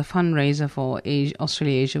North. It's a fundraiser for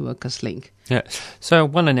Australia-Asia Workers' Link. Yeah. So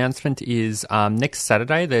one announcement is next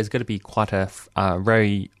Saturday there's going to be quite a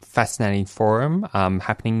very fascinating forum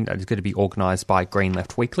happening that is going to be organised by Green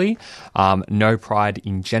Left Weekly. No Pride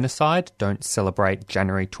in Genocide. Don't celebrate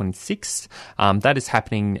January 26th. That is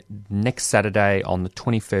happening next Saturday on the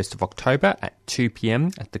 21st of October at 2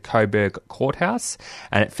 p.m. at the Coburg Courthouse.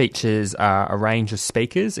 And it features a range of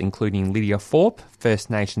speakers, including Lydia Thorpe, First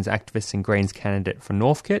Nations activist and Greens candidate for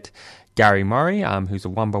Northcote, Gary Murray, who's a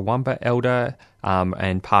Wumba Wumba elder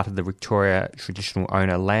and part of the Victoria Traditional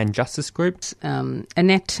Owner Land Justice Group.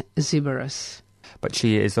 Annette Ziberus. But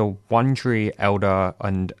she is a Wurundjeri elder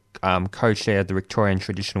and co-chair of the Victorian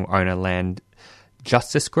Traditional Owner Land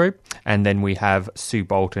Justice Group, and then we have Sue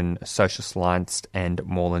Bolton, Socialist Alliance and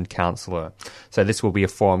Moreland Councillor. So this will be a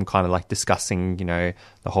forum kind of like discussing, the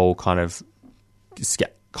whole kind of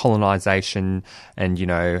colonisation and,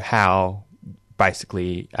 how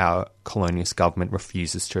basically our colonialist government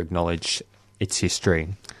refuses to acknowledge its history.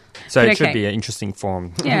 So it should be an interesting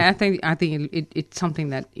forum. Yeah, I think it's something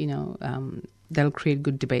that, that'll create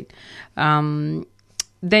good debate.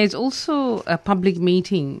 There's also a public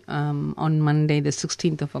meeting on Monday, the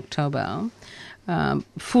 16th of October,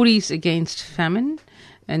 Foodies Against Famine.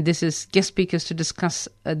 And this is guest speakers to discuss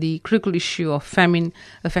the critical issue of famine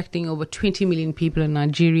affecting over 20 million people in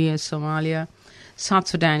Nigeria, Somalia, South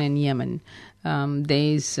Sudan and Yemen.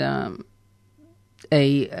 There's a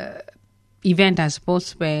event, I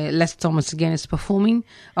suppose, where Les Thomas again is performing.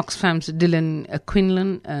 Oxfam's Dylan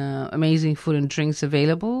Quinlan, amazing food and drinks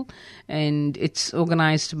available, and it's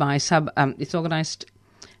organized by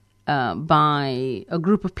by a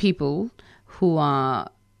group of people who are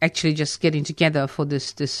actually just getting together for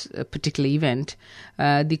this particular event.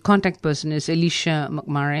 The contact person is Alicia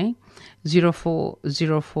McMurray,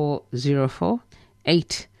 040404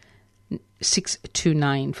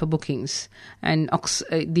 8629 for bookings, and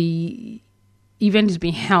the event is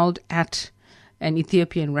being held at an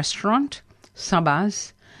Ethiopian restaurant,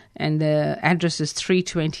 Sabas, and the address is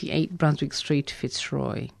 328 Brunswick Street,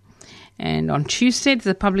 Fitzroy. And on Tuesday, there's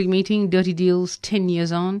a public meeting, Dirty Deals, 10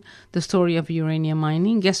 years on, the story of uranium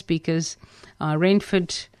mining. Guest speakers are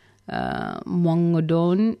Rainford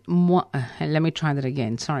Mwangodon, let me try that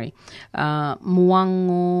again, sorry.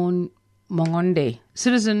 Mwangonde,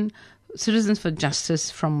 Citizens for Justice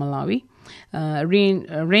from Malawi.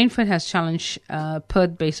 Rainford has challenged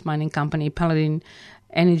Perth-based mining company Paladin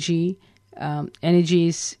Energy's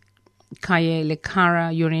Kaye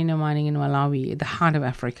Lekara uranium mining in Malawi, at the heart of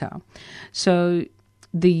Africa. So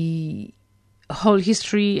the whole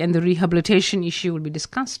history and the rehabilitation issue will be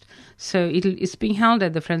discussed. So it's being held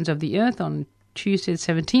at the Friends of the Earth on Tuesday the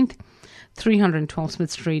 17th, 312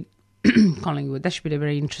 Smith Street, Collingwood. That should be a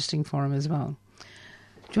very interesting forum as well.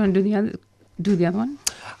 Do you want to do the other one?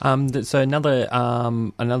 So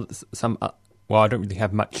I don't really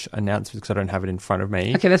have much announcements because I don't have it in front of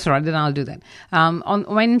me. Okay, that's all right. Then I'll do that. On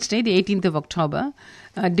Wednesday, the 18th of October,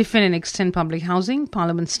 Defend and Extend Public Housing,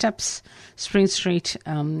 Parliament Steps, Spring Street,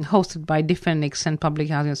 hosted by Defend and Extend Public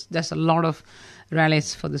Housing. There's a lot of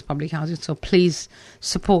rallies for this public housing, so please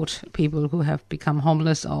support people who have become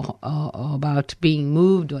homeless or about being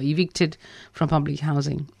moved or evicted from public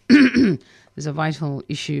housing. Is a vital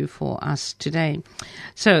issue for us today.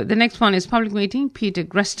 So the next one is public meeting, Peter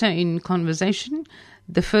Grester in conversation.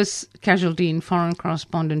 The first casualty in foreign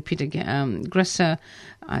correspondent Peter Grester,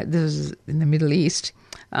 this is in the Middle East,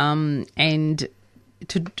 and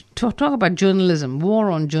to talk about journalism,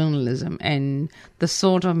 war on journalism, and the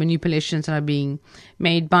sort of manipulations that are being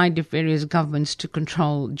made by the various governments to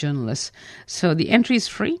control journalists. So the entry is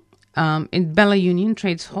free in Bella Union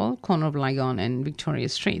Trades Hall, corner of Lygon and Victoria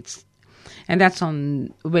Streets. And that's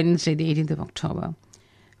on Wednesday, the 18th of October.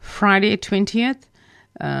 Friday, 20th,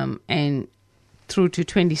 and through to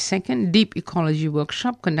 22nd, Deep Ecology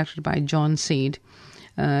Workshop conducted by John Seed,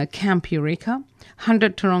 Camp Eureka,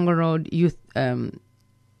 100 Taronga Road, Youth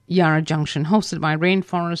Yarra Junction, hosted by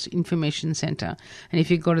Rainforest Information Centre. And if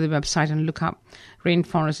you go to the website and look up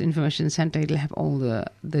Rainforest Information Centre, it'll have all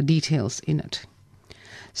the details in it.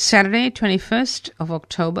 Saturday, 21st of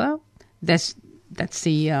October, that's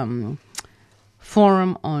the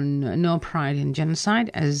forum on No Pride in Genocide,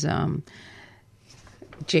 as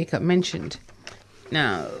Jacob mentioned.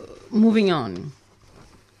 Now, moving on.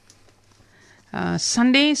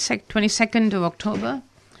 Sunday, 22nd of October,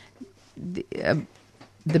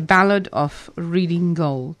 the Ballad of Reading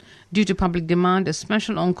Gold. Due to public demand, a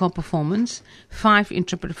special encore performance. 5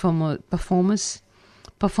 intrepid performers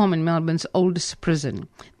perform in Melbourne's oldest prison,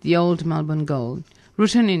 the Old Melbourne Gaol.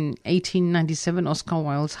 Written in 1897, Oscar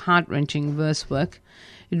Wilde's heart-wrenching verse work,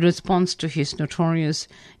 in response to his notorious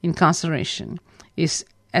incarceration, is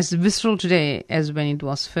as visceral today as when it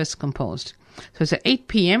was first composed. So it's at 8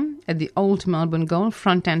 p.m. at the Old Melbourne Gaol,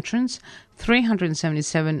 front entrance,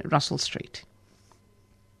 377 Russell Street.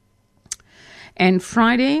 And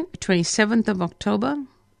Friday, 27th of October,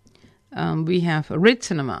 we have Red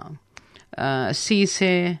Cinema, Si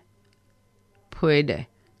Se Puede.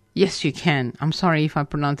 Yes, you can. I'm sorry if I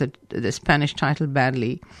pronounced the Spanish title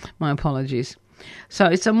badly. My apologies. So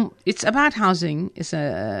it's about housing. It's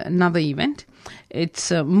another event.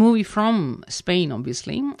 It's a movie from Spain,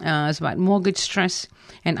 obviously. It's about mortgage stress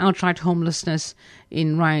and outright homelessness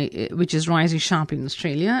which is rising sharply in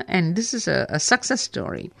Australia. And this is a success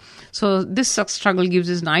story. So this struggle gives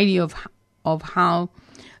us an idea of how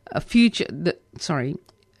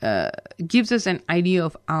gives us an idea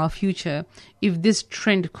of our future if this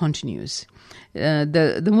trend continues.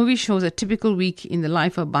 The movie shows a typical week in the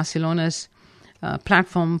life of Barcelona's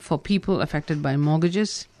platform for people affected by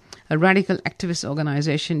mortgages, a radical activist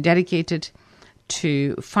organization dedicated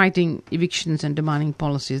to fighting evictions and demanding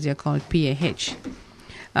policies. They are called PAH,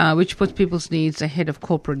 which puts people's needs ahead of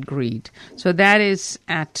corporate greed. So that is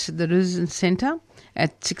at the Resistance Centre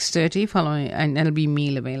at 6:30, following an LB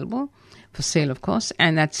meal available for sale, of course,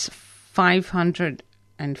 and that's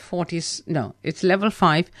 540. No, it's level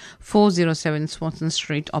 5, 407 Swanson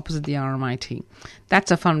Street, opposite the RMIT.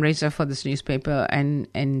 That's a fundraiser for this newspaper and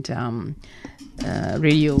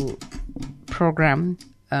radio program,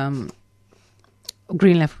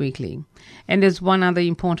 Green Left Weekly. And there's one other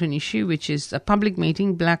important issue, which is a public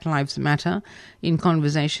meeting, Black Lives Matter in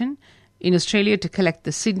Conversation, in Australia to collect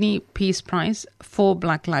the Sydney Peace Prize. 4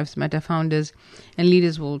 Black Lives Matter founders and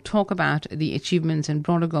leaders will talk about the achievements and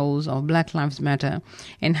broader goals of Black Lives Matter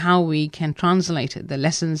and how we can translate the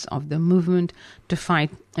lessons of the movement to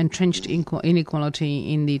fight entrenched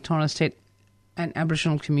inequality in the Torres Strait and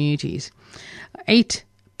Aboriginal communities. 8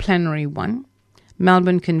 Plenary 1,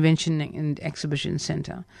 Melbourne Convention and Exhibition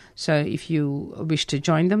Centre. So if you wish to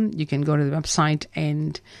join them, you can go to the website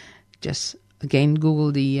and just, again,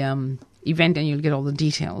 Google the event and you'll get all the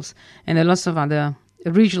details. And there are lots of other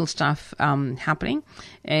regional stuff happening.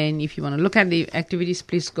 And if you want to look at the activities,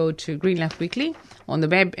 please go to Green Left Weekly on the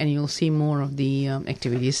web and you'll see more of the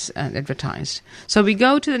activities advertised. So we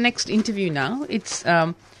go to the next interview now. It's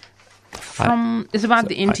about the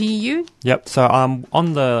NTEU. Yep. So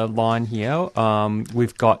on the line here,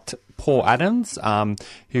 we've got Paul Adams,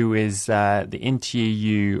 who is the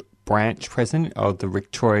NTEU branch president of the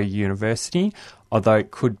Victoria University, although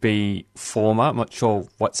it could be former. I'm not sure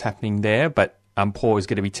what's happening there, but Paul is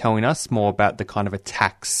going to be telling us more about the kind of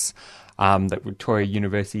attacks that Victoria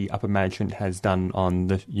University upper management has done on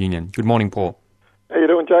the union. Good morning, Paul. How you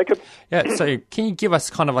doing, Jacob? Yeah, so can you give us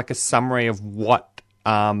kind of like a summary of what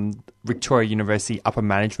Victoria University upper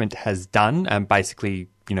management has done, and basically,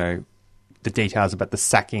 you know, the details about the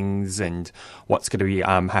sackings and what's going to be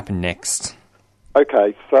happen next?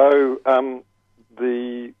 Okay, so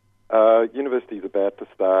the university is about to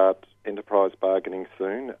start enterprise bargaining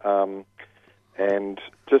soon, and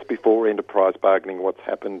just before enterprise bargaining, what's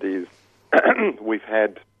happened is we've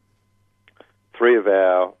had 3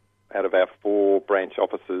 out of our 4 branch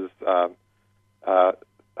officers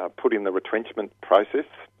put in the retrenchment process.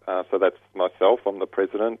 So that's myself, I'm the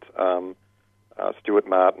president, Stuart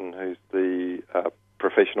Martin, who's the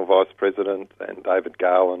professional vice president, and David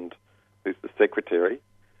Garland, who's the secretary.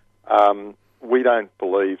 We don't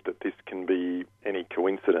believe that this can be any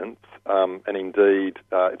coincidence, and indeed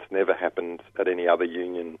it's never happened at any other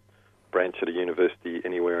union branch at a university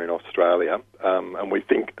anywhere in Australia. And we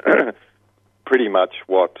think pretty much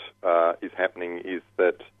what is happening is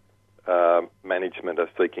that management are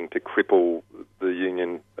seeking to cripple the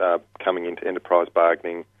union coming into enterprise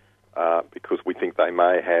bargaining because we think they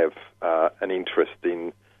may have an interest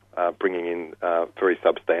in bringing in very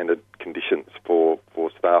substandard conditions for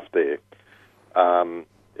staff there.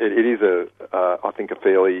 It is, I think, a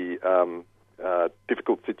fairly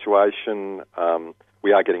difficult situation.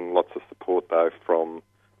 We are getting lots of support, though, from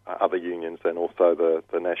other unions and also the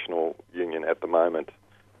national union at the moment.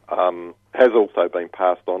 Has also been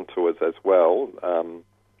passed on to us as well,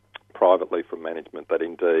 privately from management, that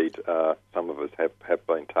indeed some of us have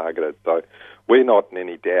been targeted. So we're not in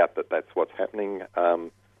any doubt that that's what's happening.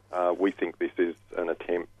 We think this is an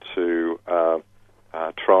attempt to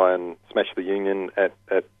try and smash the union at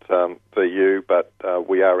VU, but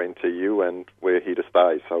we are NTU and we're here to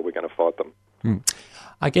stay, so we're going to fight them.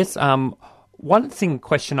 I guess one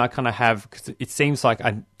question I kind of have, because it seems like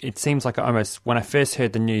almost, when I first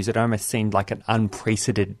heard the news, it almost seemed like an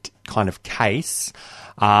unprecedented kind of case.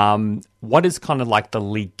 What is kind of like the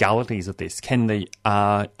legalities of this? Can the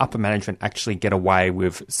upper management actually get away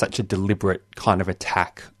with such a deliberate kind of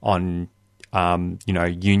attack on,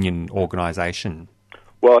 union organisation?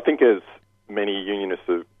 Well, I think as many unionists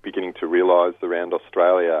are beginning to realise around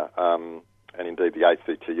Australia, and indeed the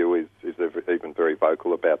ACTU is even very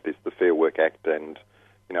vocal about this, the Fair Work Act and,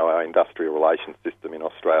 our industrial relations system in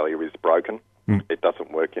Australia is broken. It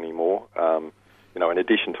doesn't work anymore. in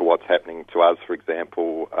addition to what's happening to us, for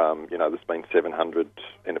example, there's been 700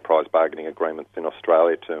 enterprise bargaining agreements in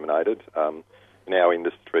Australia terminated. In our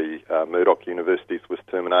industry, Murdoch Universities was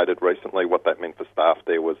terminated recently. What that meant for staff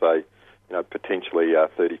there was a potentially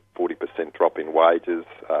 30-40% drop in wages,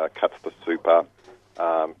 cuts to super,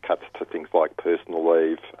 cuts to things like personal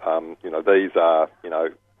leave. These are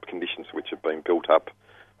conditions which have been built up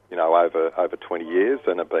over 20 years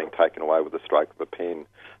and are being taken away with a stroke of a pen.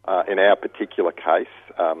 In our particular case,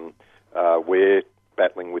 we're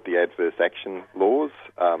battling with the adverse action laws.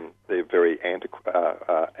 They're very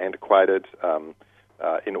antiquated.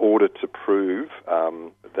 In order to prove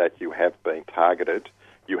that you have been targeted,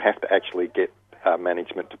 you have to actually get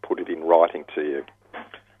management to put it in writing to you,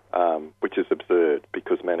 which is absurd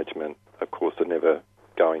because management, of course, are never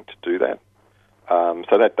going to do that.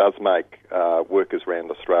 So that does make workers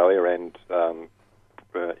around Australia and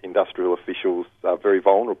industrial officials very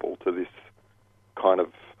vulnerable to this kind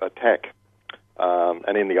of attack.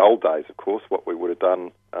 And in the old days, of course, what we would have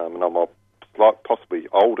done, and I'm possibly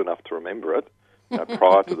old enough to remember it,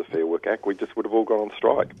 prior to the Fair Work Act, we just would have all gone on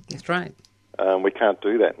strike. That's right. We can't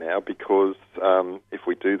do that now because if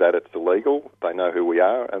we do that, it's illegal. They know who we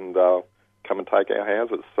are and they'll come and take our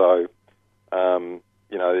houses. So,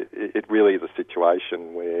 it really is a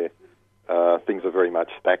situation where things are very much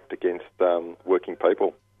stacked against working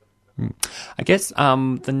people. I guess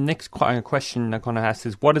the next question I kind of ask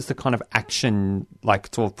is, what is the kind of action,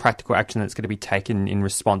 like sort of practical action that's going to be taken in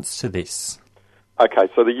response to this? Okay,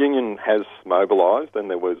 so the union has mobilised, and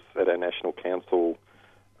there was at our National Council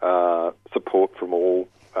support from all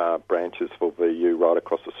branches for VU right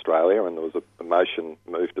across Australia, and there was a motion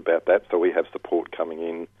moved about that. So we have support coming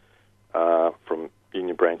in from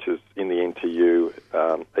union branches in the NTU,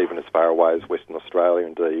 even as far away as Western Australia.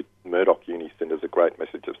 Indeed, Murdoch Uni sent us a great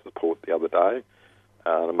message of support the other day,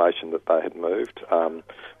 a motion that they had moved.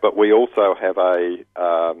 But we also have a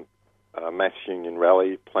mass union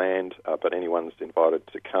rally planned, but anyone's invited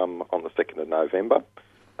to come on the 2nd of November,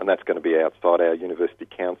 and that's going to be outside our University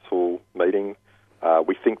Council meeting.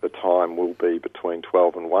 We think the time will be between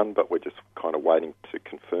 12 and 1, but we're just kind of waiting to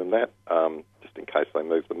confirm that, just in case they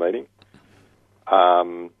move the meeting.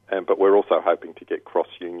 But we're also hoping to get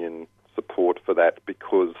cross-union support for that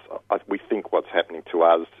because we think what's happening to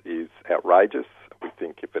us is outrageous. We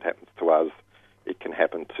think if it happens to us, it can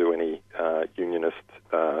happen to any unionist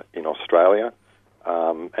in Australia.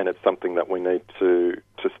 And it's something that we need to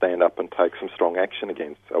stand up and take some strong action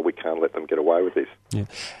against. We can't let them get away with this. Yeah.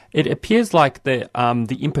 It appears like the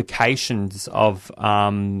implications of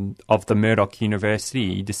the Murdoch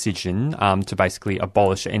University decision to basically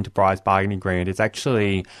abolish the enterprise bargaining agreement is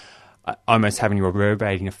actually almost having a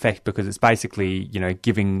reverberating effect because it's basically,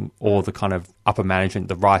 giving all the kind of upper management,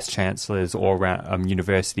 the vice chancellors all around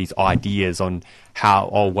universities ideas on how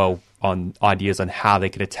they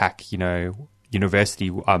could attack,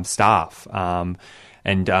 university staff.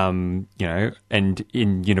 And in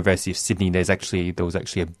University of Sydney, there was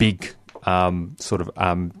actually a big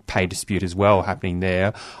pay dispute as well happening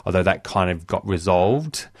there, although that kind of got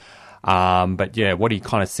resolved. But yeah, what do you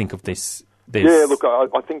kind of think of this? Yeah, look,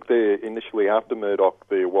 I think initially after Murdoch,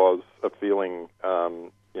 there was a feeling,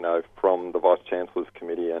 from the Vice Chancellor's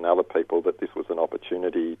Committee and other people that this was an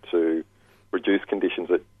opportunity to reduce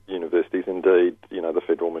conditions at universities. Indeed, the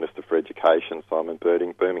Federal Minister for Education, Simon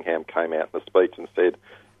Birmingham, came out in a speech and said,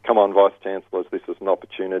 come on, Vice Chancellors, this is an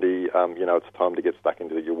opportunity. It's time to get stuck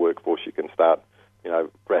into your workforce. You can start,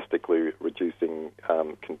 drastically reducing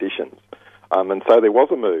conditions. And so there was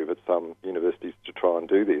a move at some universities to try and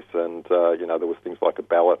do this. And, there was things like a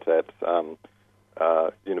ballot at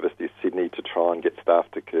University of Sydney to try and get staff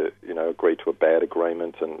to, agree to a bad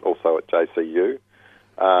agreement, and also at JCU.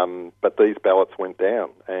 But these ballots went down,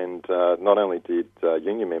 and not only did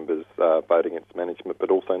union members vote against management,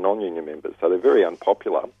 but also non-union members. So they're very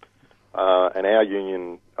unpopular. And our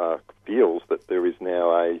union feels that there is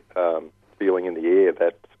now a feeling in the air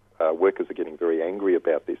that workers are getting very angry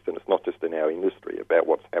about this, and it's not just in our industry, about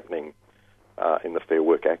what's happening in the Fair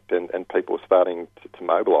Work Act, and people are starting to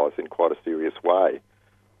mobilise in quite a serious way.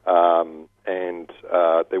 And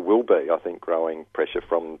there will be, I think, growing pressure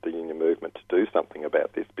from the union movement to do something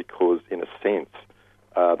about this because, in a sense,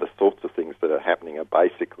 the sorts of things that are happening are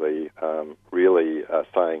basically really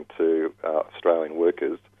saying to Australian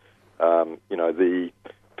workers, the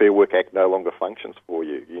Fair Work Act no longer functions for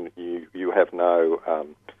you. You have no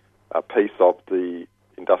piece of the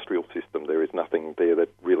industrial system. There is nothing there that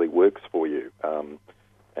really works for you.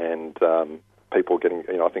 And people are getting,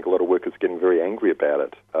 I think a lot of workers are getting very angry about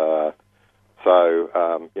it.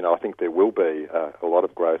 I think there will be a lot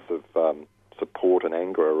of growth of support and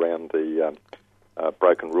anger around the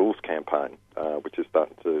Broken Rules campaign, which is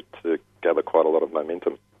starting to gather quite a lot of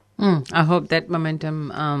momentum. I hope that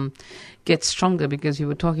momentum gets stronger, because you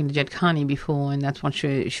were talking to Jet Carney before, and that's what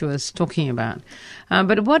she was talking about.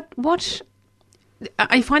 But what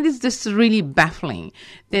I find is this really baffling,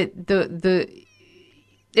 that the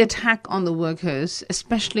attack on the workers,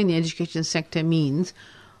 especially in the education sector, means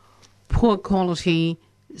poor quality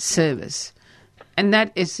service. And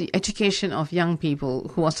that is the education of young people,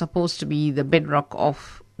 who are supposed to be the bedrock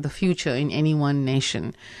of the future in any one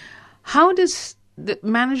nation. How does the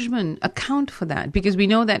management account for that? Because we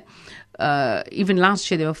know that even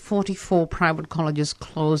last year there were 44 private colleges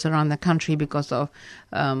closed around the country because of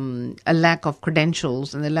a lack of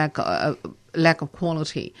credentials and the lack of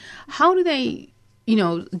quality. How do they,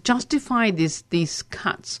 justify these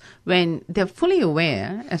cuts when they're fully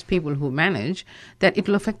aware, as people who manage, that it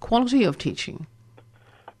will affect quality of teaching?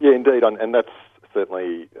 Yeah, indeed, and that's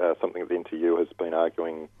certainly something that the NTU has been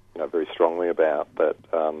arguing, very strongly about. That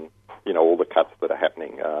all the cuts that are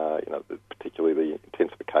happening, particularly the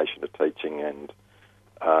intensification of teaching and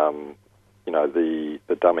the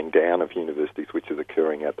dumbing down of universities, which is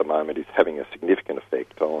occurring at the moment, is having a significant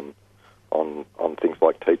effect on things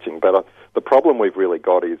like teaching. But the problem we've really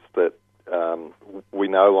got is that we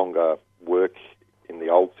no longer work in the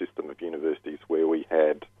old system of universities where we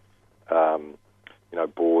had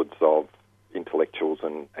boards of intellectuals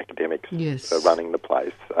and academics running the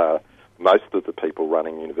place. Most of the people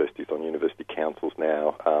running universities on university councils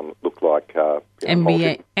now look like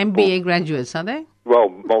MBA graduates, are they? Well,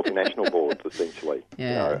 multinational boards, essentially.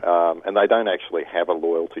 Yeah. And they don't actually have a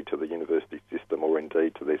loyalty to the university system or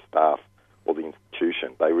indeed to their staff or the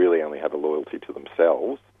institution. They really only have a loyalty to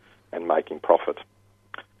themselves and making profit.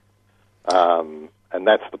 And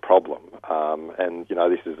that's the problem. And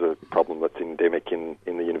this is a problem that's endemic in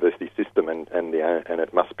the university system, and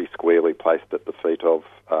it must be squarely placed at the feet of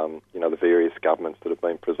the various governments that have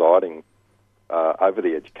been presiding over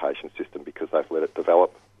the education system, because they've let it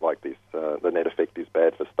develop like this. The net effect is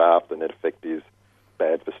bad for staff. The net effect is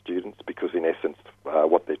bad for students, because in essence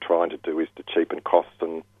what they're trying to do is to cheapen costs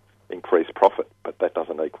and increase profit, but that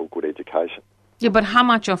doesn't equal good education. Yeah, but how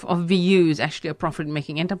much of VU is actually a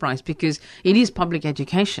profit-making enterprise? Because it is public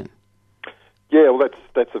education. Yeah, well,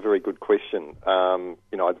 that's a very good question.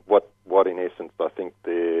 What in essence I think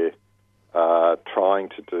they're trying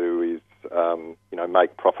to do is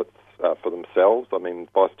make profits for themselves. I mean,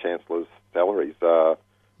 vice chancellors' salaries are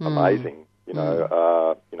amazing.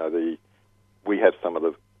 We have some of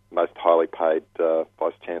the most highly paid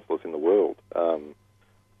vice chancellors in the world.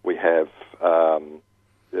 We have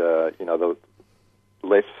the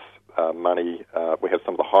less money. We have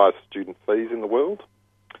some of the highest student fees in the world,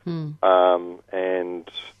 and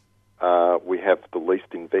we have the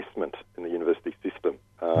least investment in the university system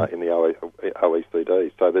in the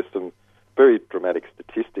OECD. So there's some very dramatic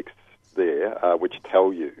statistics there which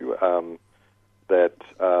tell you that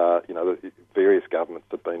the various governments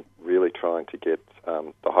have been really trying to get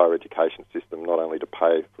the higher education system not only to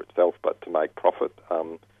pay for itself but to make profit,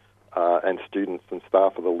 and students and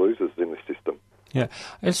staff are the losers in the system. Yeah,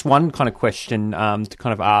 just one kind of question to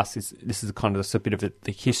kind of ask is, this is kind of a bit of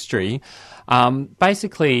the history.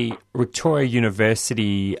 Basically, Victoria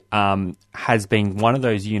University has been one of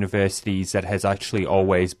those universities that has actually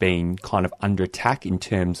always been kind of under attack in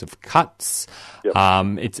terms of cuts. Yep.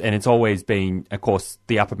 It's always been, of course,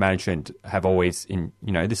 the upper management have always,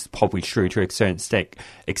 this is probably true to a certain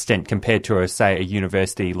extent compared to, say, a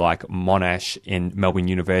university like Monash in Melbourne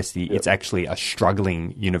University. Yep. It's actually a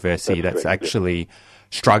struggling university that's actually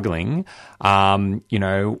struggling. What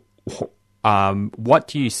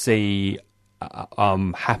do you see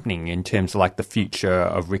happening in terms of like the future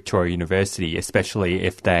of Victoria University, especially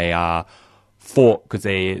if they are because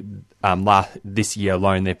they this year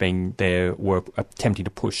alone they were attempting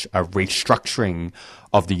to push a restructuring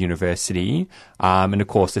of the university, and of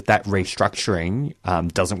course if that restructuring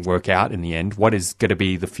doesn't work out in the end, what is going to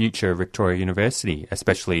be the future of Victoria University,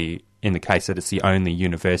 especially in the case that it's the only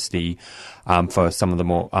university for some of the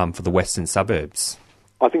more for the western suburbs?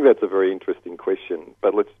 I think that's a very interesting question,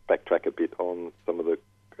 but let's backtrack a bit on some of the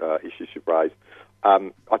issues you've raised.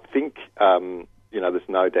 I think there's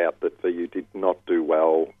no doubt that VU did not do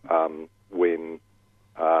well when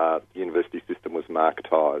the university system was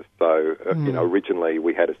marketised. So, originally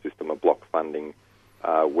we had a system of block funding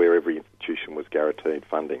where every institution was guaranteed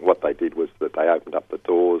funding. What they did was that they opened up the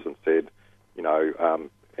doors and said,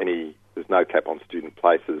 there's no cap on student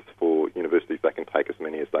places for universities. They can take as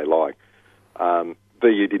many as they like.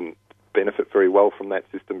 VU didn't benefit very well from that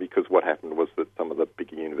system, because what happened was that some of the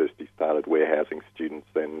bigger universities started warehousing students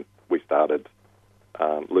and we started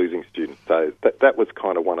losing students. So that was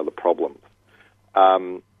kind of one of the problems.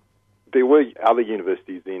 There were other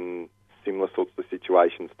universities in similar sorts of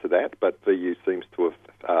situations to that, but VU seems to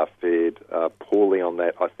have fared poorly on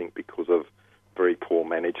that, I think, because of very poor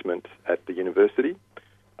management at the university.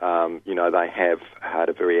 They have had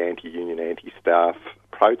a very anti-union, anti-staff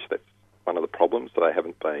approach. That's one of the problems. So they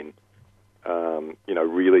haven't been,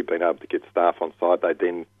 really been able to get staff on side. They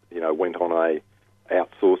then, went on a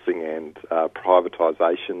outsourcing and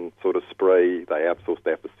privatisation sort of spree. They outsourced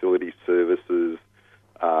their facility services.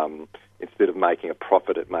 Instead of making a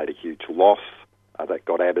profit, it made a huge loss. That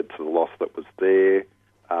got added to the loss that was there.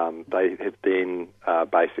 They have then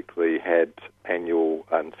basically had annual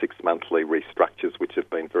and 6-monthly restructures, which have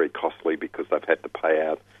been very costly because they've had to pay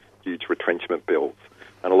out huge retrenchment bills.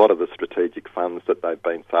 And a lot of the strategic funds that they've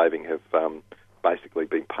been saving have basically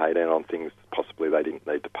been paid out on things possibly they didn't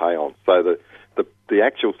need to pay on. So the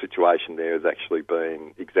actual situation there has actually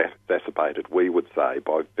been exacerbated, we would say,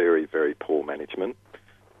 by very, very poor management.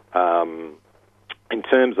 In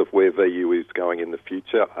terms of where VU is going in the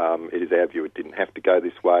future, it is our view it didn't have to go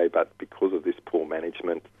this way, but because of this poor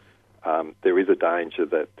management, there is a danger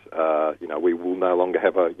that, we will no longer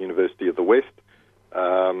have a University of the West.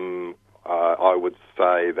 I would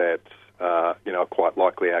say that, a quite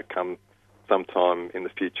likely outcome sometime in the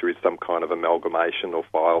future is some kind of amalgamation or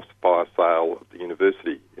fire sale of the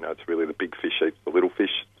university. It's really the big fish eats the little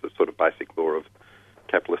fish, the sort of basic law of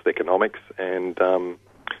capitalist economics, and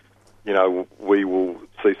we will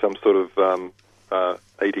see some sort of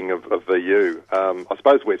eating of VU. I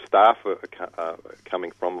suppose where staff are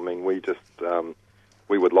coming from, we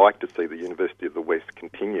would like to see the University of the West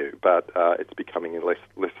continue, but it's becoming less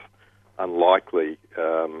unlikely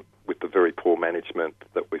with the very poor management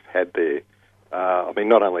that we've had there.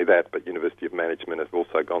 Not only that, but University of Management has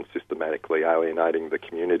also gone systematically alienating the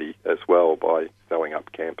community as well by selling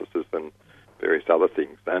up campuses and various other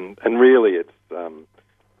things. And really it's the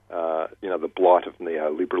blight of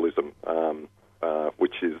neoliberalism,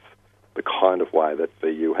 which is the kind of way that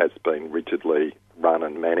VU has been rigidly run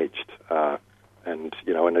and managed. And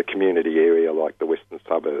in a community area like the Western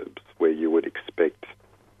Suburbs, where you would expect,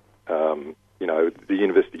 the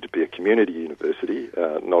university to be a community university,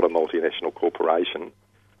 not a multinational corporation,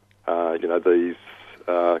 these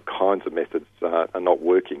kinds of methods are not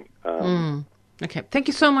working. Okay. Thank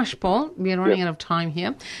you so much, Paul. We are running out of time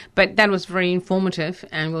here. But that was very informative,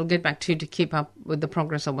 and we'll get back to you to keep up with the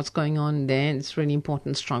progress of what's going on there. It's a really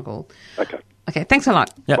important struggle. Okay. Thanks a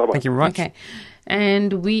lot. Yeah, thank you very much. Okay.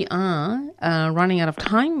 And we are running out of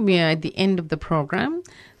time. We are at the end of the program.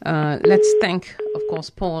 Let's thank, of course,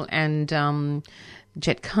 Paul and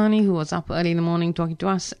Jet Carney, who was up early in the morning talking to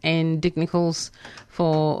us, and Dick Nichols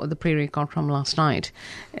for the pre-record from last night.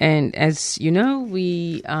 And as you know,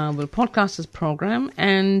 we will podcast this program,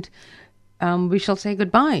 and we shall say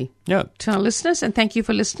goodbye to our listeners, and thank you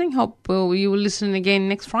for listening. Hope you will listen again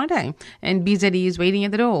next Friday. And BZE is waiting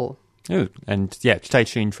at the door. Oh, and stay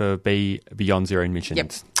tuned for Beyond Zero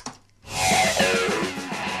Emissions.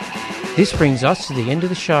 This brings us to the end of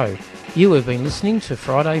the show. You have been listening to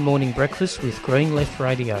Friday Morning Breakfast with Green Left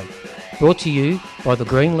Radio, brought to you by the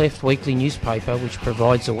Green Left weekly newspaper, which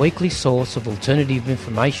provides a weekly source of alternative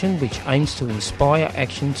information which aims to inspire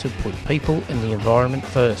action to put people and the environment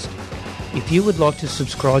first. If you would like to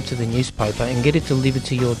subscribe to the newspaper and get it delivered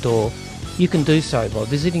to your door, you can do so by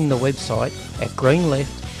visiting the website at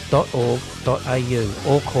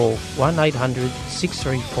greenleft.org.au or call 1800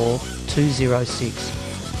 634 206.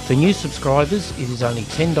 For new subscribers, it is only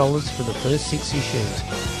 $10 for the first 6 issues.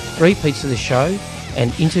 Repeats of the show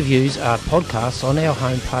and interviews are podcasts on our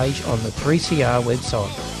homepage on the 3CR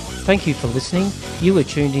website. Thank you for listening. You are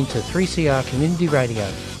tuned into 3CR Community Radio,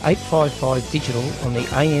 855 digital on the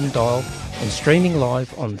AM dial and streaming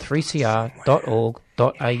live on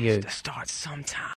 3cr.org.au.